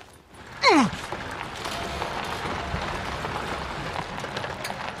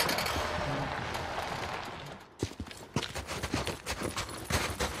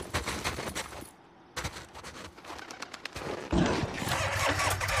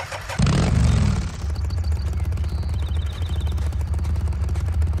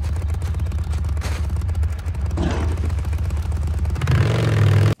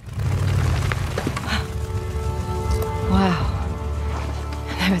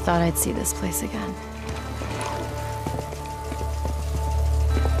 I thought I'd see this place again.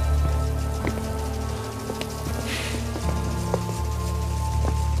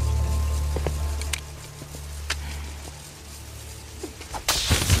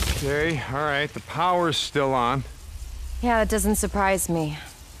 Okay, all right, the power's still on. Yeah, that doesn't surprise me.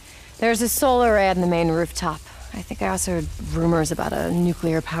 There's a solar array on the main rooftop. I think I also heard rumors about a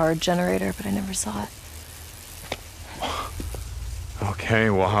nuclear-powered generator, but I never saw it. Okay,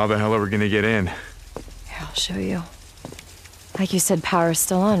 well, how the hell are we gonna get in? Here, I'll show you. Like you said, power's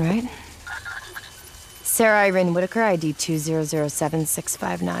still on, right? Sarah Irene Whitaker, ID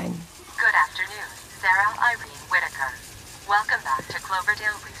 2007659. Good afternoon, Sarah Irene Whitaker.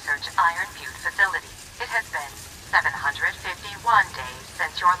 Cloverdale Research Iron Butte facility. It has been 751 days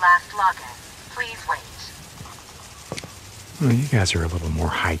since your last login. Please wait. Well, you guys are a little more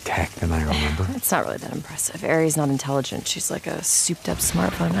high-tech than I remember. It's not really that impressive. Ari's not intelligent. She's like a souped-up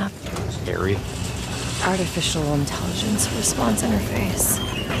smartphone app. Ari? Artificial intelligence response interface.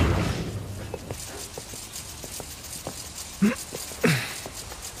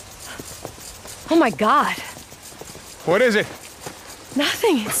 Oh my god. What is it?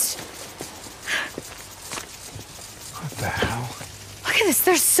 Nothing. It's... What the hell? Look at this.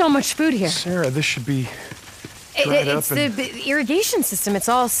 There's so much food here. Sarah, this should be... It's the irrigation system. It's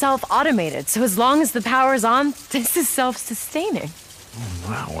all self-automated. So as long as the power's on, this is self-sustaining. Oh,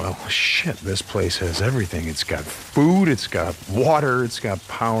 wow, well, shit, this place has everything. It's got food, it's got water, it's got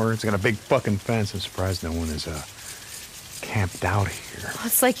power, it's got a big fucking fence. I'm surprised no one is, camped out here. Well,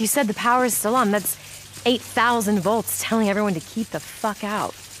 it's like you said, the power is still on. That's 8,000 volts telling everyone to keep the fuck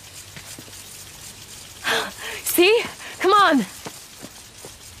out. See? Come on!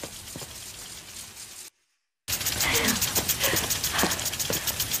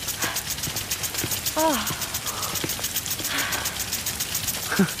 Oh.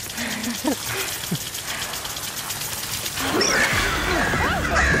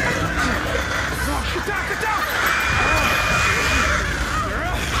 Get down!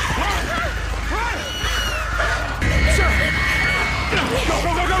 Sir!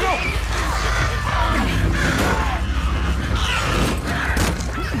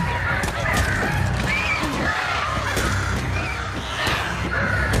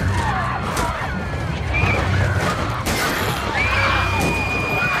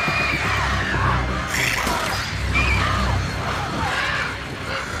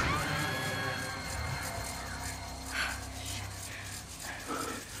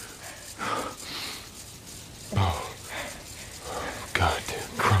 Go! Goddamn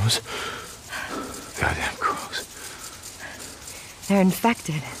crows. They're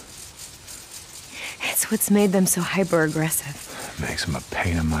infected. It's what's made them so hyper-aggressive. Makes them a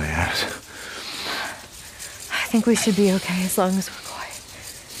pain in my ass. I think we should be okay as long as we're quiet.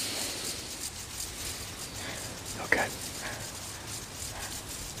 Okay.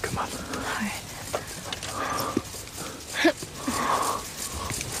 Come on. All right.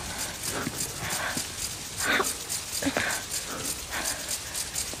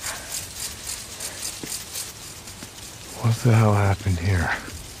 What the hell happened here?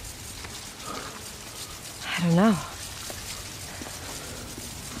 I don't know.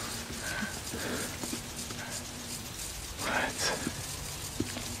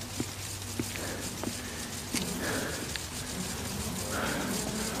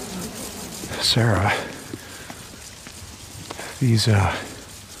 Sarah, these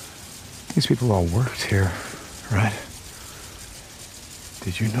people all worked here, right?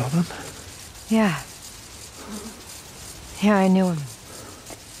 Did you know them? Yeah. Yeah, I knew him.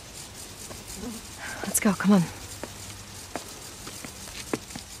 Let's go, come on.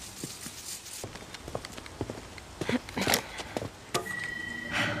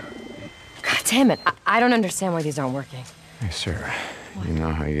 God damn it, I don't understand why these aren't working. Hey, Sarah, you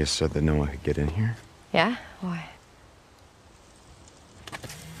know how you said that no one could get in here? Yeah? Why?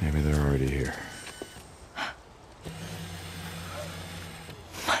 Maybe they're already here.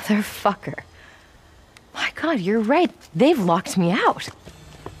 Motherfucker. My God, you're right. They've locked me out.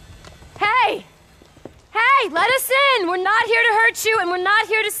 Hey! Hey, let us in! We're not here to hurt you, and we're not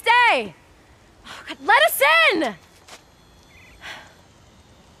here to stay! Oh, God, let us in!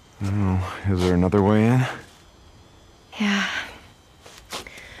 Oh, is there another way in? Yeah.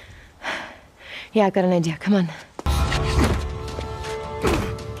 Yeah, I've got an idea. Come on.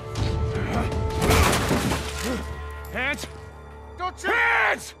 Hands! Don't shoot!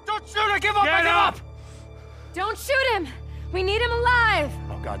 Hands! Don't shoot! I give up! I give up! Don't shoot him! We need him alive!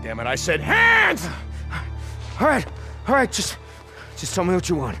 Oh, God damn it, I said hands! All right, just tell me what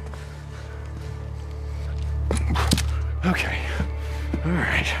you want. Okay. All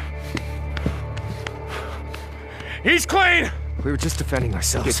right. He's clean! We were just defending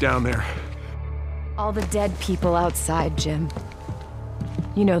ourselves. Get down there. All the dead people outside, Jim.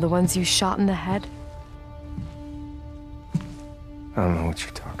 You know, the ones you shot in the head? I don't know what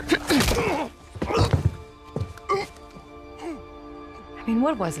you're talking about. I mean,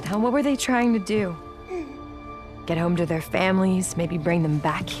 what was it, huh? What were they trying to do? Get home to their families, maybe bring them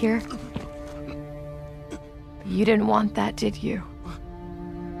back here? You didn't want that, did you?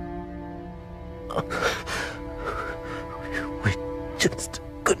 We just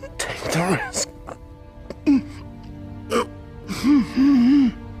couldn't take the risk.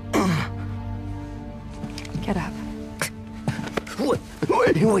 Get up. What?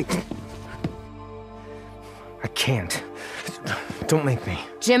 Wait. I can't. Don't make me.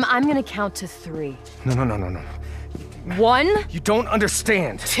 Jim, I'm gonna count to 3. No. 1. You don't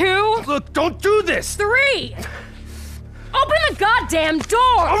understand. 2. Look, don't do this! 3! Open the goddamn door!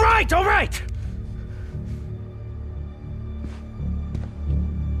 All right!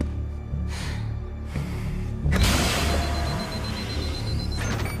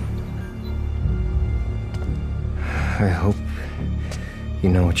 I hope you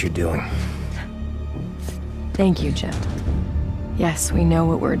know what you're doing. Thank you, Jim. Yes, we know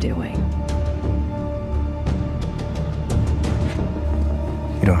what we're doing.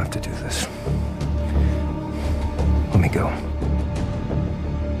 You don't have to do this. Let me go.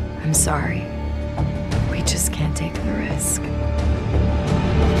 I'm sorry. We just can't take the risk.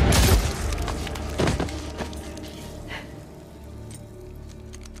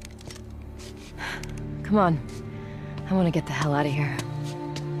 Come on. I want to get the hell out of here.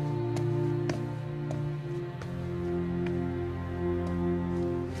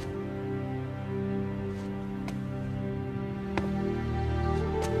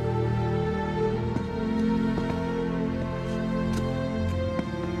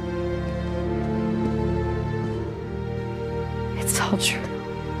 It's all true.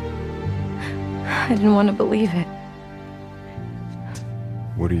 I didn't want to believe it.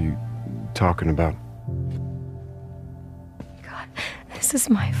 What are you talking about? This is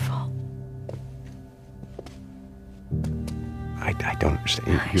my fault. I don't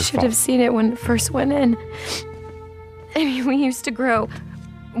understand. I should have seen it when it first went in. I mean, we used to grow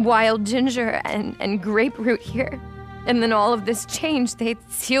wild ginger and grapefruit here. And then all of this changed. They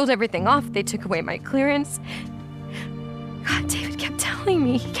sealed everything off. They took away my clearance. God, David kept telling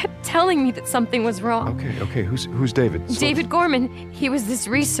me. He kept telling me that something was wrong. Okay. Who's David? David Gorman. He was this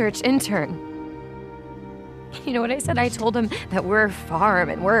research intern. You know what I said? I told him that we're a farm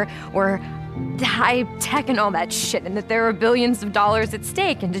and we're high tech and all that shit, and that there are billions of dollars at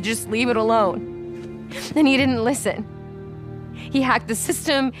stake, and to just leave it alone. And he didn't listen. He hacked the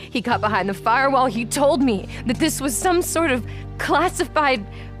system, he got behind the firewall, he told me that this was some sort of classified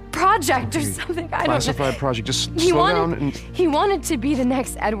project or something. I don't know. Classified project, just slow down and... He wanted to be the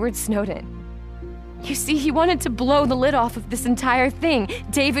next Edward Snowden. You see, he wanted to blow the lid off of this entire thing.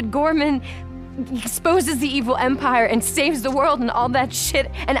 David Gorman exposes the evil empire and saves the world and all that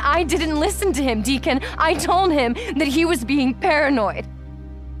shit, and I didn't listen to him, Deacon. I told him that he was being paranoid.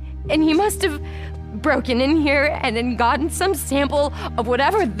 And he must have broken in here and then gotten some sample of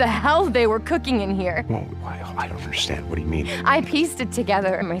whatever the hell they were cooking in here. Well, I don't understand. What do you mean? I pieced it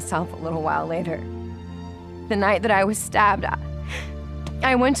together myself a little while later. The night that I was stabbed,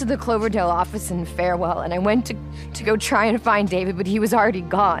 I went to the Cloverdale office in Farewell, and I went to go try and find David, but he was already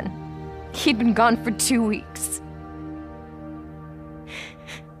gone. He'd been gone for 2 weeks.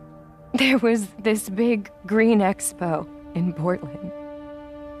 There was this big green expo in Portland.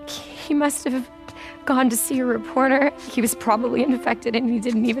 He must have gone to see a reporter. He was probably infected and he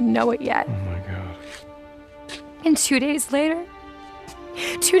didn't even know it yet. Oh my God. And 2 days later,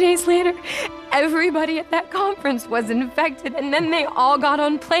 everybody at that conference was infected, and then they all got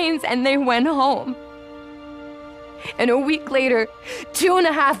on planes and they went home. And a week later,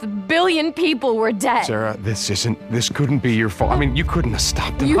 2.5 billion people were dead. Sarah, this couldn't be your fault. I mean, you couldn't have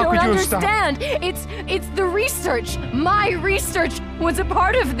stopped them. How could you have stopped? You don't understand. It's the research. My research was a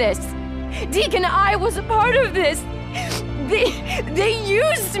part of this. Deacon, I was a part of this. They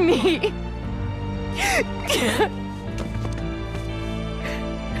used me.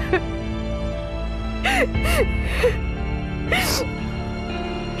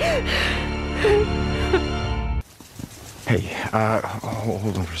 Hey,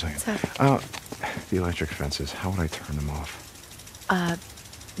 hold on for a second. The electric fences, how would I turn them off?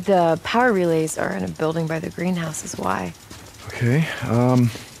 The power relays are in a building by the greenhouse is why. Okay,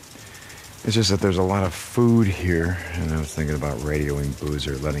 it's just that there's a lot of food here, and I was thinking about radioing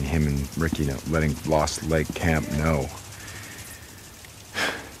Boozer, letting him and Ricky know, letting Lost Lake Camp know.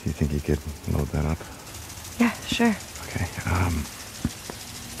 Do you think he could load that up? Yeah, sure. Okay, I'm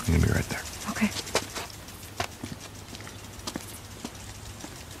gonna be right there. Okay.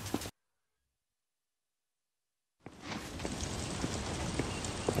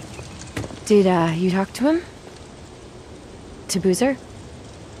 Did you talk to him? To Boozer?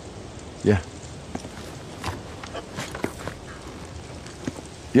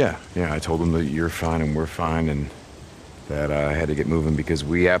 Yeah, I told him that you're fine and we're fine, and that I had to get moving because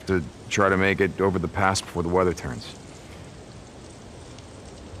we have to try to make it over the pass before the weather turns.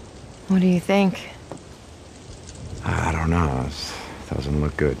 What do you think? I don't know. It doesn't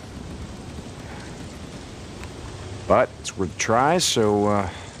look good. But it's worth a try, so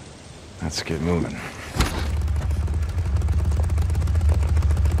let's get moving.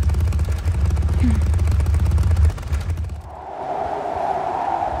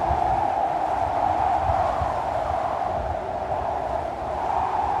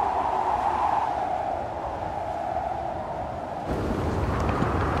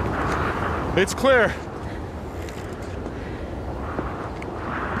 It's clear.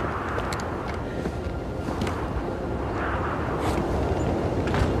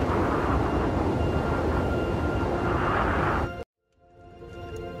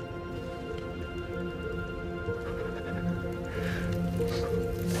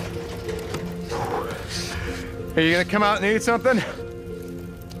 Are you gonna come out and eat something?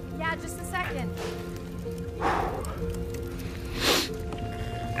 Yeah, just a second.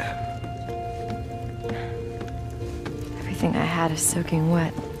 Everything I had is soaking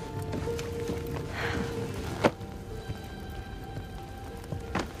wet.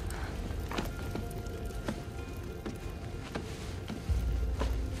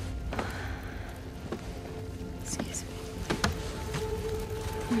 Excuse me.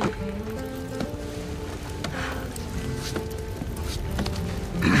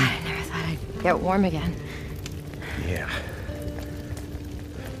 I never thought I'd get warm again. Yeah.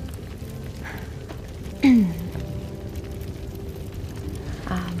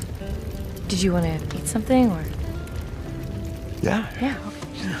 Did you want to eat something, or? Yeah. Yeah, okay.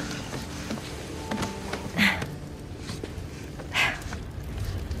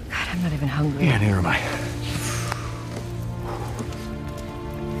 God, I'm not even hungry. Yeah, neither am I.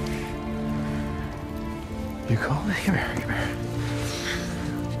 You cold? Come here, come here.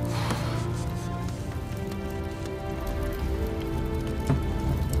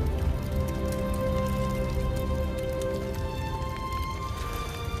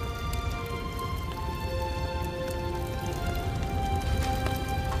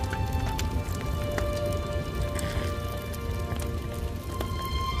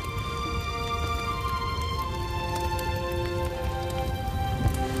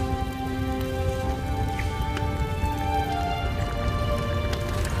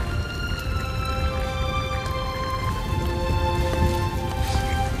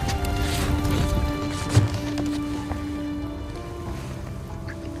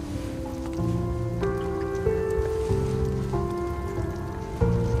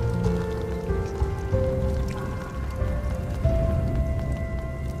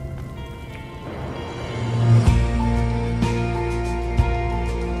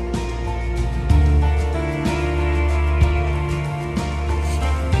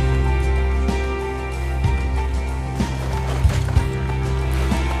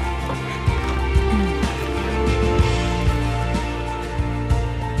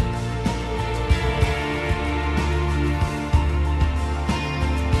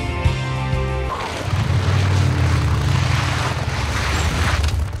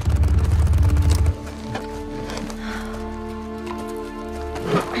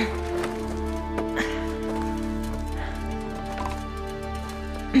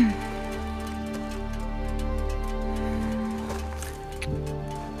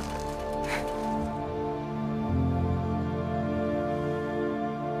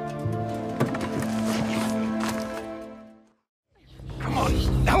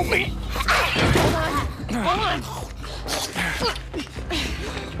 Help me! Hold on.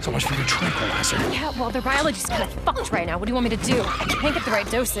 So much for your tranquilizer. Yeah, well, their biology's kind of fucked right now. What do you want me to do? I can't get the right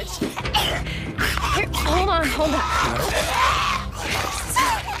dosage. Here, hold on.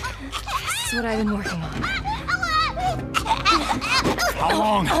 This is what I've been working on. How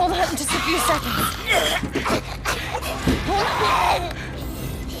long? Hold on, just a few seconds. Hold on.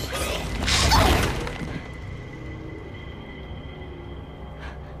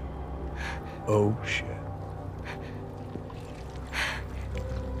 Oh, shit.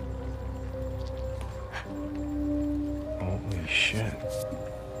 Holy shit.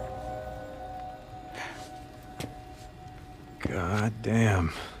 God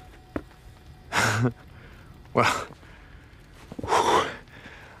damn. Well,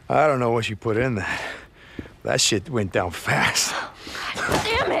 I don't know what you put in that. That shit went down fast. God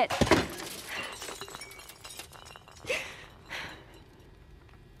damn it!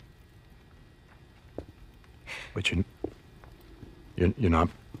 But you're not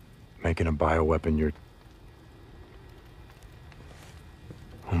making a bioweapon. You're.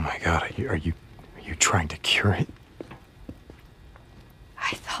 Oh my God! Are you trying to cure it?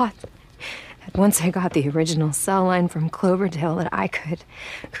 I thought that once I got the original cell line from Cloverdale that I could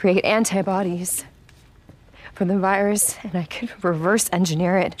create antibodies for the virus and I could reverse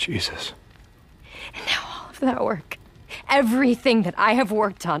engineer it. Jesus. And now all of that work everything that I have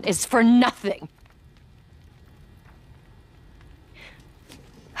worked on is for nothing.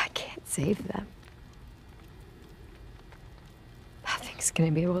 I can't save them. Nothing's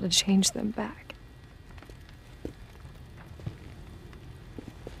gonna be able to change them back.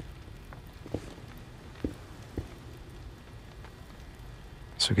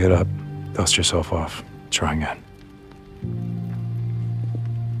 So get up, dust yourself off, try again.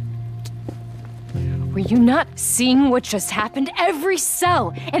 Were you not seeing what just happened? Every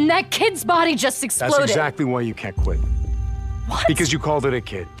cell in that kid's body just exploded. That's exactly why you can't quit. What? Because you called it a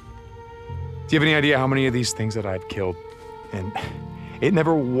kid. Do you have any idea how many of these things that I've killed? And it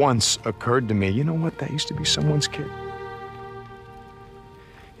never once occurred to me, you know what, that used to be someone's kid.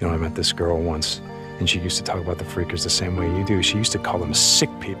 You know, I met this girl once, and she used to talk about the freakers the same way you do. She used to call them sick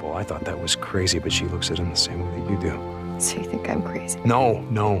people. I thought that was crazy, but she looks at them the same way that you do. So you think I'm crazy? No,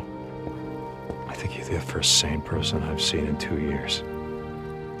 no. I think you're the first sane person I've seen in 2 years.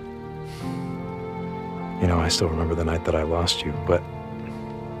 You know, I still remember the night that I lost you, but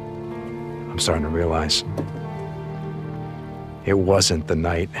I'm starting to realize it wasn't the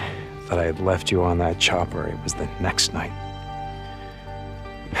night that I had left you on that chopper. It was the next night.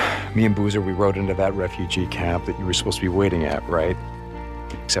 Me and Boozer, we rode into that refugee camp that you were supposed to be waiting at, right?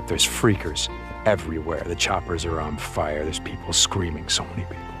 Except there's freakers everywhere. The choppers are on fire. There's people screaming, so many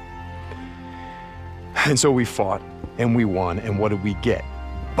people. And so we fought, and we won, and what did we get?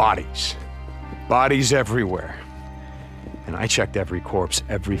 Bodies. Bodies everywhere. And I checked every corpse,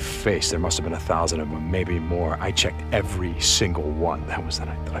 every face. There must have been 1,000 of them, maybe more. I checked every single one. That was the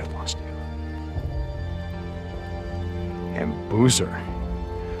night that I lost you. And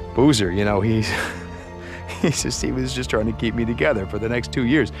Boozer, you know, he was just trying to keep me together for the next 2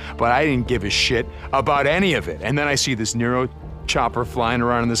 years. But I didn't give a shit about any of it. And then I see this Nero chopper flying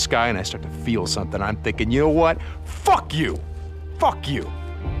around in the sky, and I start to feel something. I'm thinking, you know what? Fuck you. Fuck you.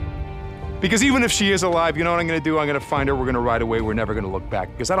 Because even if she is alive, you know what I'm gonna do? I'm gonna find her, we're gonna ride away, we're never gonna look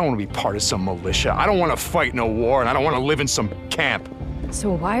back. Because I don't wanna be part of some militia. I don't wanna fight no war, and I don't wanna live in some camp.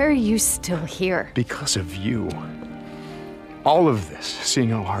 So why are you still here? Because of you. All of this, seeing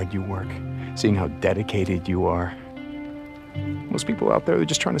how hard you work, seeing how dedicated you are. Most people out there, they're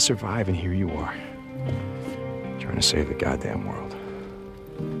just trying to survive, and here you are. Trying to save the goddamn world.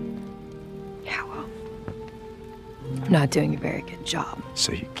 Yeah, well, I'm not doing a very good job.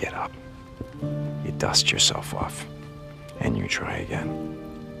 So you get up, you dust yourself off, and you try again.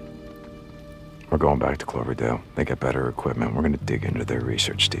 We're going back to Cloverdale. They got better equipment. We're gonna dig into their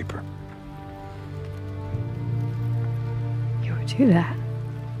research deeper. You would do that?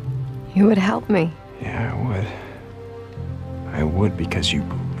 You would help me? Yeah, I would. I would because you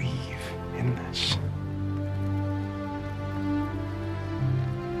believe in this.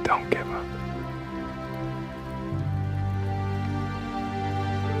 Don't give up.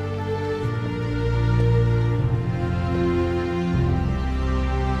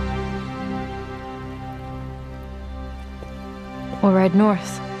 We'll ride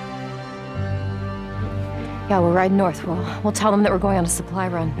north. Yeah, we'll ride north. We'll tell them that we're going on a supply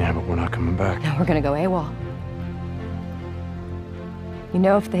run. Yeah, but we're not coming back. No, we're gonna go AWOL. You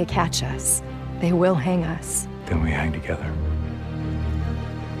know, if they catch us, they will hang us. Then we hang together.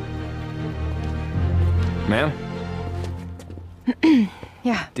 Ma'am?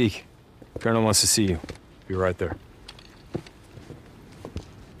 Yeah. Deke, Colonel wants to see you. Be right there.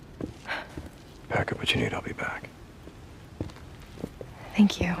 Pack up what you need, I'll be back.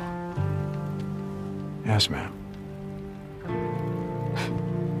 Thank you. Yes, ma'am.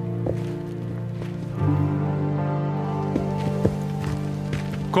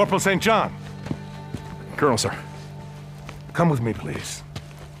 Corporal St. John. Colonel, sir. Come with me, please.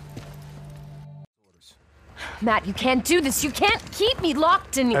 Matt, you can't do this. You can't keep me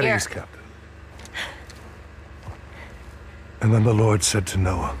locked in At here. ease, Captain. And then the Lord said to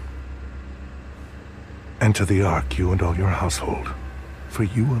Noah, "Enter the ark, you and all your household, for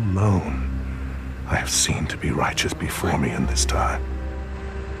you alone I have seen to be righteous before me in this time."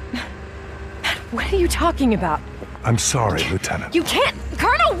 Matt, what are you talking about? I'm sorry, Lieutenant. You can't...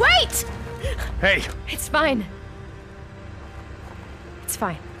 Colonel, wait! Hey! It's fine. It's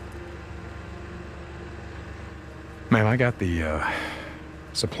fine. Ma'am, I got the,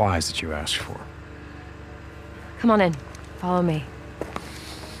 supplies that you asked for. Come on in. Follow me.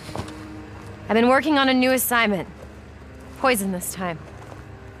 I've been working on a new assignment. Poison this time.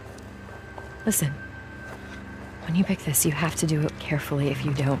 Listen. When you pick this, you have to do it carefully. If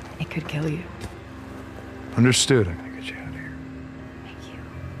you don't, it could kill you. Understood. I'm gonna get you out of here. Thank you.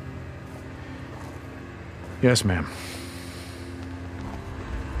 Yes, ma'am.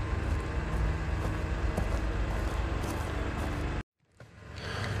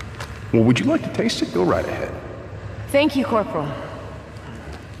 Well, would you like to taste it? Go right ahead. Thank you, Corporal.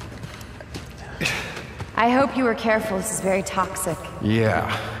 I hope you were careful. This is very toxic.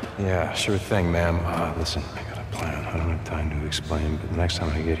 Yeah, sure thing, ma'am. Listen, I got a plan. I don't have time to explain, but the next time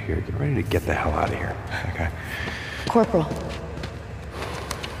I get here, get ready to get the hell out of here, okay? Corporal.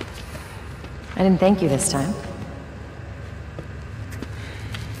 I didn't thank you this time.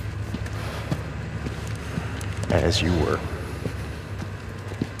 As you were.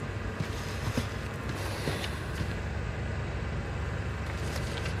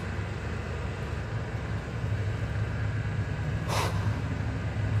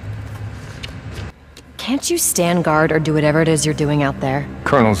 Can't you stand guard or do whatever it is you're doing out there?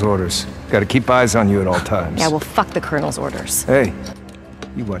 Colonel's orders. Gotta keep eyes on you at all times. Yeah, well, fuck the Colonel's orders. Hey,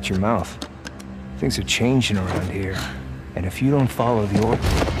 you watch your mouth. Things are changing around here. And if you don't follow the orders...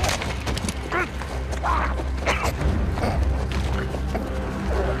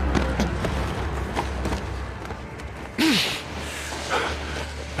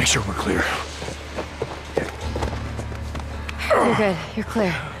 Make sure we're clear. You're good. You're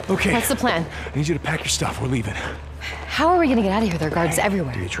clear. Okay. What's the plan? I need you to pack your stuff. We're leaving. How are we gonna get out of here? There are guards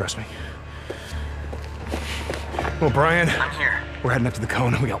everywhere. Do you trust me? Well, Brian. I'm here. We're heading up to the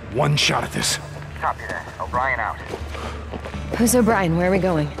cone, and we got one shot at this. Copy that. O'Brien out. Who's O'Brien? Where are we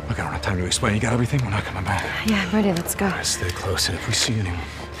going? Look, I don't have time to explain. You got everything? We're not coming back. Yeah, I'm ready. Let's go. Stay close, and if we see anyone...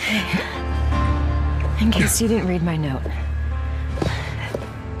 In case you didn't read my note.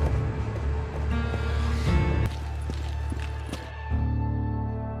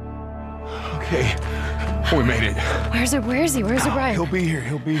 Okay. We made it. Where is he? Where's O'Brien? He'll be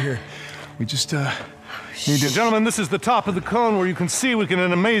here. We just, need to... Gentlemen, this is the top of the cone where you can see we get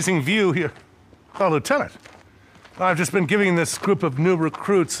an amazing view here. Oh, Lieutenant. I've just been giving this group of new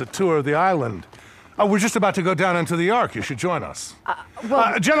recruits a tour of the island. We're just about to go down into the Ark. You should join us.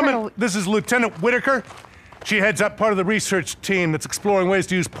 Gentlemen, Colonel... this is Lieutenant Whitaker. She heads up part of the research team that's exploring ways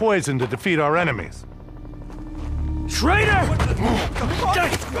to use poison to defeat our enemies. Traitor!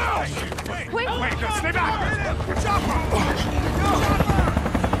 Wait, stay back!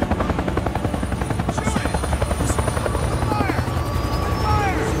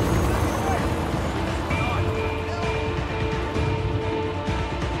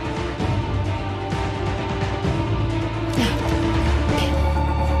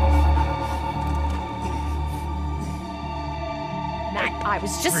 I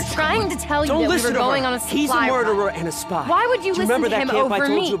was just trying to tell you Don't that we listen were to going her. on a supply He's a murderer run. and a spy. Why would you Do listen remember to that him camp over I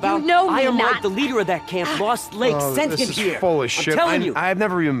told me? you about? You know I me am not. like the leader of that camp. Lost Lake sent him this here. is full of shit. I'm telling you. I've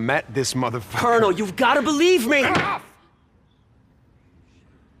never even met this motherfucker. Colonel, you've got to believe me.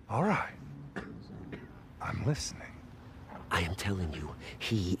 All right. I'm listening. I am telling you,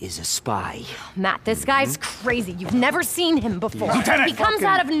 he is a spy. Matt, this guy's crazy. You've never seen him before. Lieutenant, he comes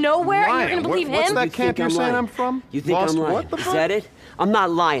out of nowhere and you're gonna believe What's him? that camp you're saying I'm from? You think Lost I'm lying? what the Is fuck? that it? I'm not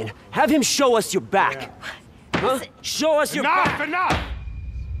lying. Have him show us your back. Huh? Show us your back. Enough!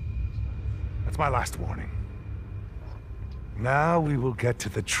 That's my last warning. Now we will get to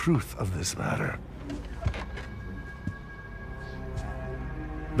the truth of this matter.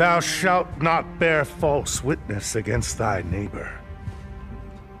 Thou shalt not bear false witness against thy neighbor.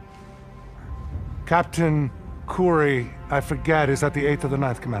 Captain Kouri, I forget, is that the 8th or the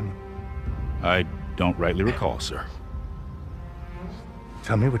 9th commandment? I don't rightly recall, sir.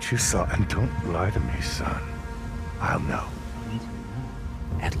 Tell me what you saw, and don't lie to me, son. I'll know.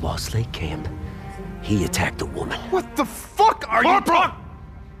 At Lost Lake Camp, he attacked a woman. What the fuck are you talking?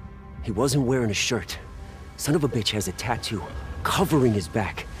 He wasn't wearing a shirt. Son of a bitch has a tattoo covering his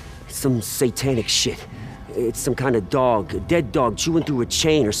back. It's some satanic shit. It's some kind of dog, a dead dog chewing through a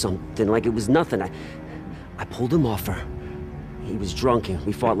chain or something, like it was nothing. I pulled him off her. He was drunk and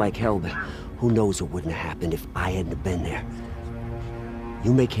we fought like hell, but who knows what wouldn't have happened if I hadn't have been there.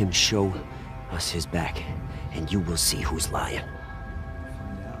 You make him show us his back, and you will see who's lying.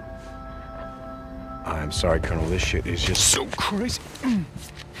 I'm sorry, Colonel. This shit is just so crazy.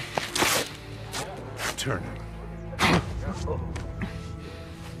 Turn.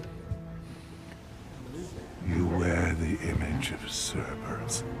 You wear the image of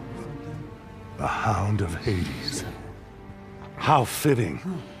Cerberus, the Hound of Hades. How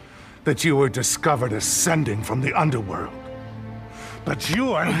fitting that you were discovered ascending from the underworld. But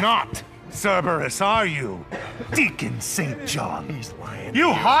you are not Cerberus, are you? Deacon St. John. He's lying.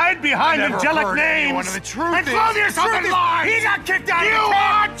 You hide behind angelic names and clothe yourself in lies! He got kicked out of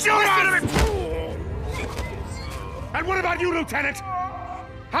the camp! And what about you, Lieutenant?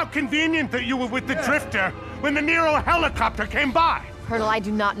 How convenient that you were with the Drifter when the Nero helicopter came by. Colonel, I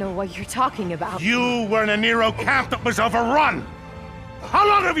do not know what you're talking about. You were in a Nero camp that was overrun. How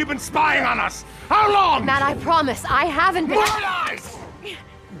long long have you been spying on us? How long? Matt, I promise, I haven't been. Lies!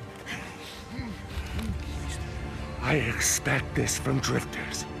 I expect this from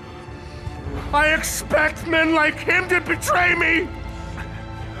drifters. I expect men like him to betray me!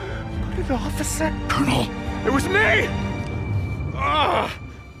 But an officer... Colonel! It was me!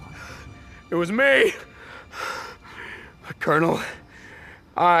 It was me! Colonel,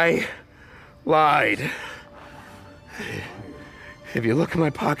 I lied. If you look in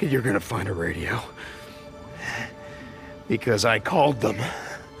my pocket, you're gonna find a radio. Because I called them.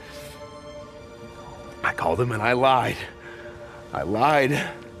 I called them and I lied. I lied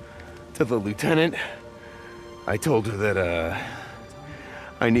to the lieutenant. I told her that,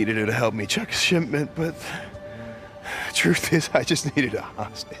 I needed her to help me check a shipment, but the truth is, I just needed a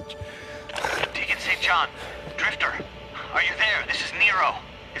hostage. Deacon St. John, Drifter, are you there? This is Nero.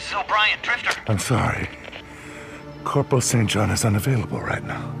 This is O'Brien, Drifter. I'm sorry. Corporal St. John is unavailable right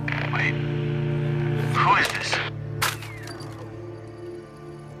now. Wait. Who is this?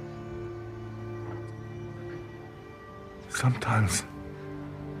 Sometimes,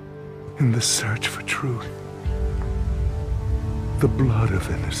 in the search for truth, the blood of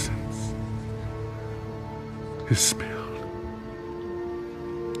innocence is spilled.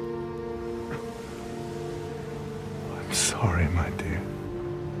 I'm sorry, my dear.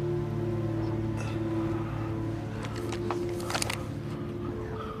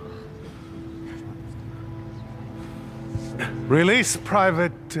 Release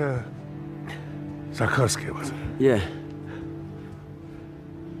Private, Sarkovsky, was it? Yeah.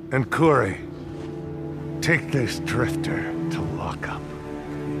 And Corey, take this drifter to lockup.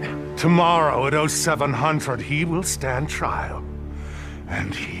 Tomorrow at 0700, he will stand trial,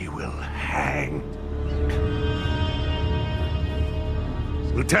 and he will hang.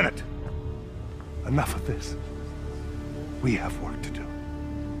 Lieutenant, enough of this. We have work to do.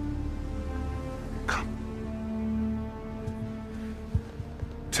 Come.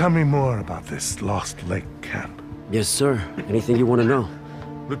 Tell me more about this Lost Lake camp. Yes, sir. Anything you want to know?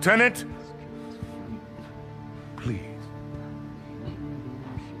 Lieutenant, please.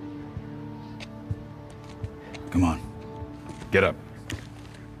 Come on. Get up.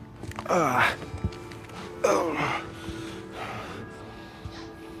 I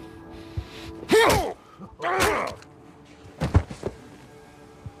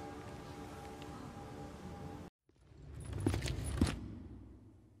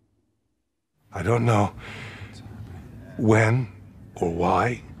don't know when or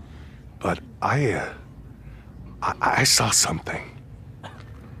why, but I saw something.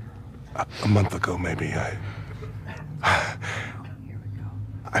 A month ago, maybe, I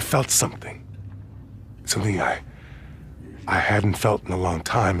felt something. Something I hadn't felt in a long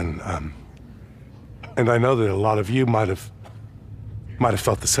time, and I know that a lot of you might have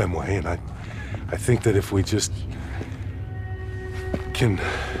felt the same way, and I think that if we just can...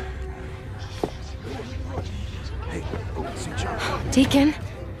 Deacon?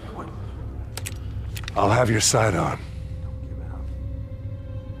 I'll have your side on.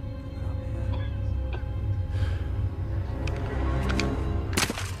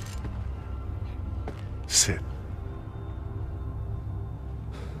 Sit.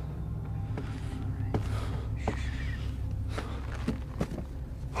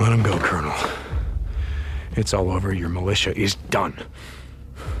 Let him go, Colonel. It's all over. Your militia is done.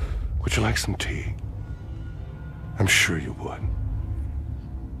 Would you like some tea? I'm sure you would.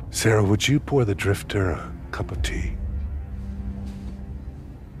 Sarah, would you pour the drifter a cup of tea?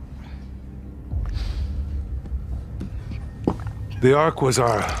 The Ark was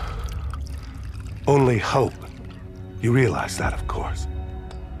our only hope. You realize that, of course.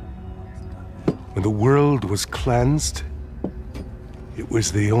 When the world was cleansed, it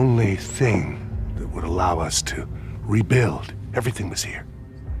was the only thing that would allow us to rebuild. Everything was here.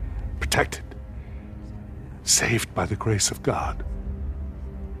 Protected. Saved by the grace of God.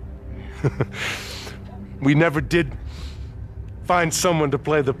 We never did find someone to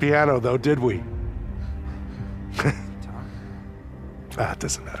play the piano, though, did we? It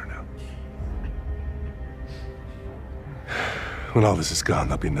doesn't matter now. When all this is gone,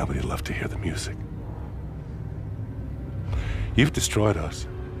 there'll be nobody left to hear the music. You've destroyed us.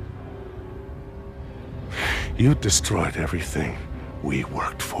 You destroyed everything we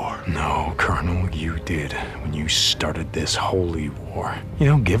worked for. No, Colonel, you did when you started this holy war. You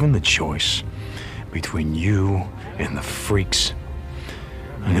know, given the choice between you and the freaks,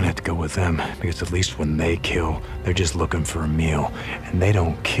 I'm gonna have to go with them, because at least when they kill, they're just looking for a meal, and they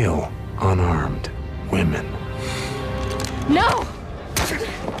don't kill unarmed women. No!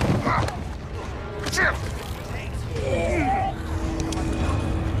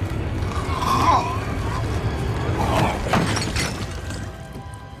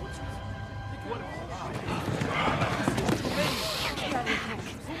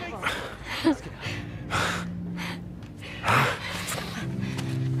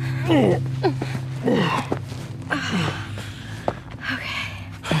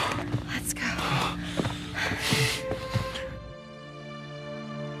 Let's go.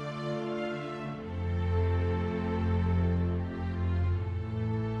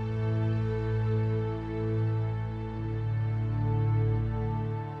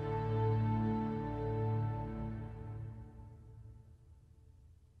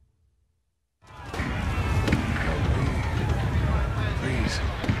 Please.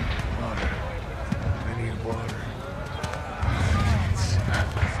 Water. I need water.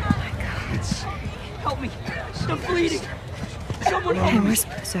 Help me! I'm bleeding! Someone help Hey, me! where's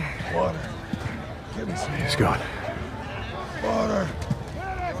Boozer? Water. Give me some. He's gone. Water.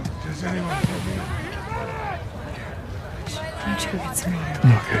 Does anyone help me? Why don't you go get some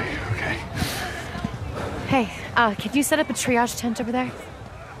water? Okay. Hey, could you set up a triage tent over there?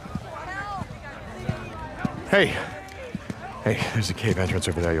 Hey, there's a cave entrance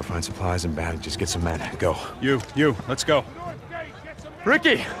over there. You'll find supplies and bandages. Get some men. Go. You, let's go.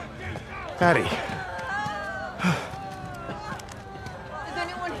 Ricky! Patty. Does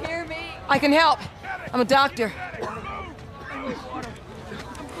anyone hear me? I can help. I'm a doctor.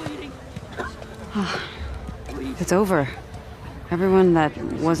 It's over. Everyone that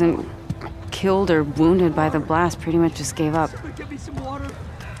wasn't killed or wounded by the blast pretty much just gave up. Give me some water.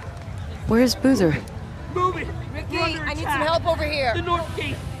 Where's Boozer? Move it! Ricky, I need some help over here. The north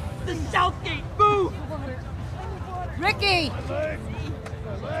gate. The south gate. Move! Ricky!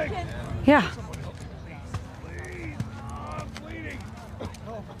 Yeah.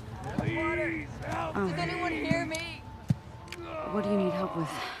 Does anyone hear me? What do you need help with?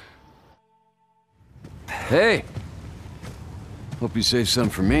 Hey! Hope you saved some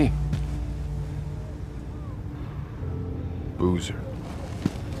for me. Boozer.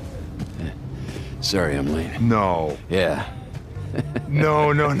 Sorry I'm late. No. Yeah.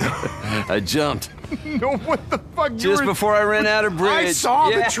 No. I jumped. No, what the fuck? Just before I ran out of bridge. I saw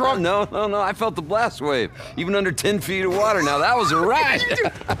the truck. No. I felt the blast wave. Even under 10 feet of water. Now that was a ride.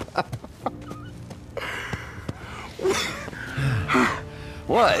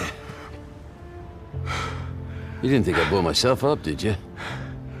 What? You didn't think I'd blow myself up, did you?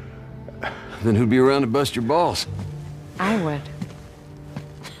 Then who'd be around to bust your balls? I would.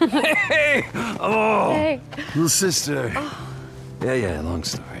 Hey! Oh! Hey. Little sister. Oh. Yeah, long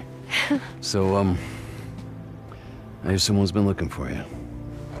story. So, I hear someone's been looking for you.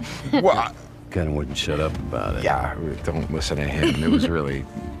 What? Kinda wouldn't shut up about it. Yeah, don't listen to him. It was really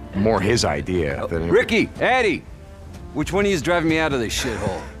more his idea than... Ricky! Eddie! Which one of you is driving me out of this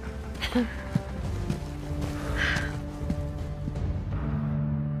shithole?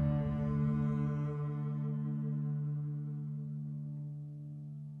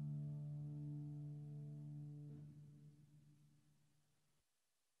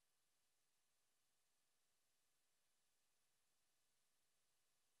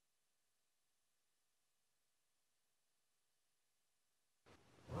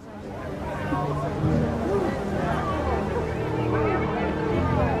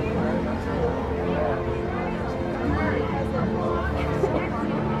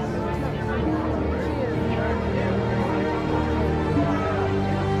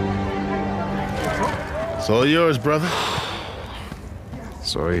 It's all yours, brother.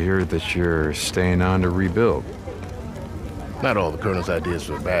 So I hear that you're staying on to rebuild. Not all the Colonel's ideas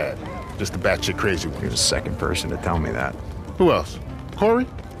were bad. Just the batshit crazy ones. You're the second person to tell me that. Who else? Corey?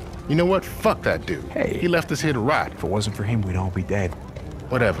 You know what? Fuck that dude. Hey. He left us here to rot. If it wasn't for him, we'd all be dead.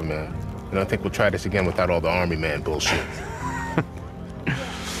 Whatever, man. And I think we'll try this again without all the army man bullshit.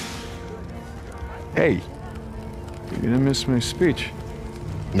 Hey, you didn't miss my speech.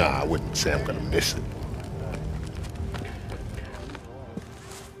 Nah, I wouldn't say I'm gonna miss it.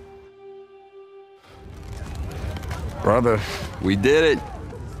 Brother. We did it.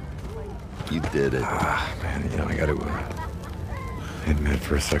 You did it. Man, you know, I gotta admit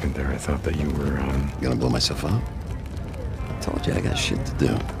for a second there, I thought that you were, Gonna blow myself up? I told you I got shit to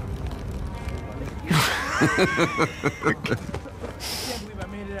do.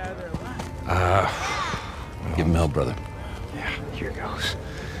 Give him hell, brother. Yeah, here goes.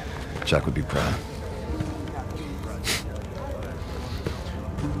 Chuck would be proud.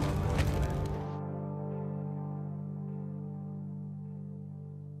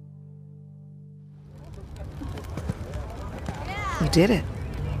 You did it.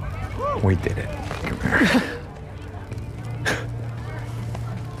 We did it. Come here.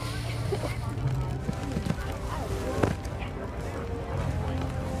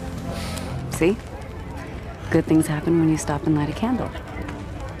 See? Good things happen when you stop and light a candle.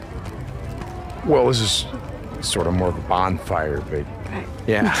 Well, this is sort of more of a bonfire, but perfect.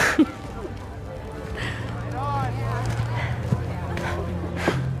 Yeah.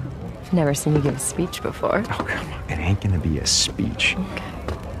 I've never seen you give a speech before. Oh, come on. It ain't gonna be a speech. Okay.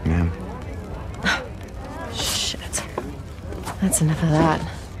 Ma'am. Shit. That's enough of that.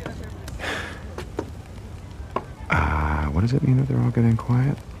 What does it mean that they're all getting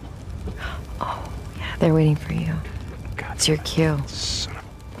quiet? Oh, yeah, they're waiting for you. God, it's your cue. Son of...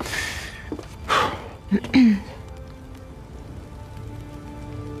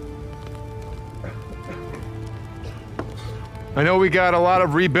 I know we got a lot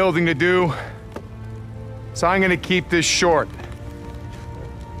of rebuilding to do, so I'm gonna keep this short.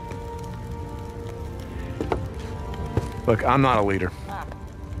 Look, I'm not a leader.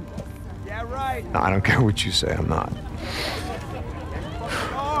 Yeah, right. I don't care what you say, I'm not.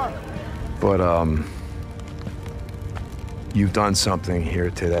 But, you've done something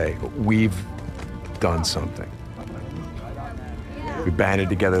here today. We've done something. We banded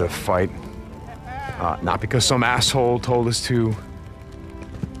together to fight. Not because some asshole told us to,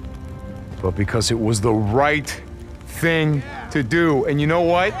 but because it was the right thing to do. And you know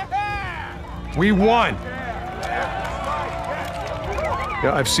what? We won.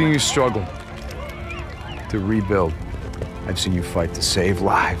 Yeah, I've seen you struggle to rebuild. I've seen you fight to save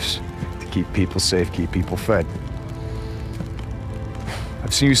lives, to keep people safe, keep people fed.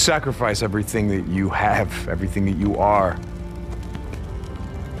 I've seen you sacrifice everything that you have, everything that you are,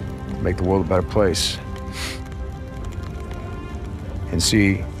 to make the world a better place. And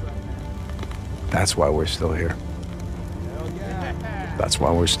see, that's why we're still here. That's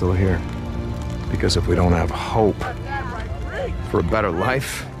why we're still here. Because if we don't have hope for a better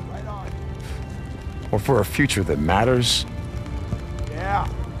life, or for a future that matters, Yeah.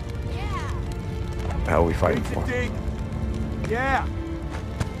 what the hell are we fighting for? Yeah.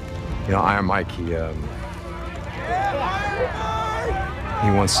 You know, Iron Mike, he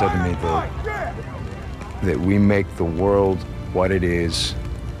once said to me that we make the world what it is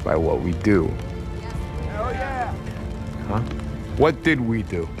by what we do. Hell yeah. Huh? What did we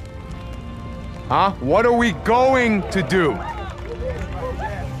do? Huh? What are we going to do?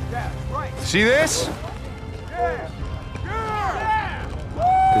 See this?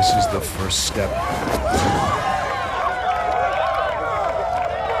 This is the first step.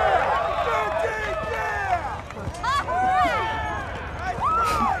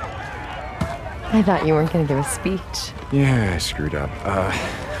 I thought you weren't going to give a speech. Yeah, I screwed up.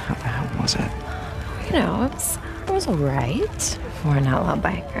 How the hell was it? You know, it was all right for an outlaw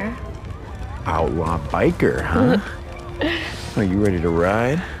biker. Outlaw biker, huh? Are you ready to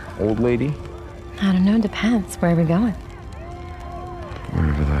ride, old lady? I don't know, depends. Where are we going?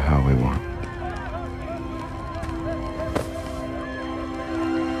 Wherever the hell we want.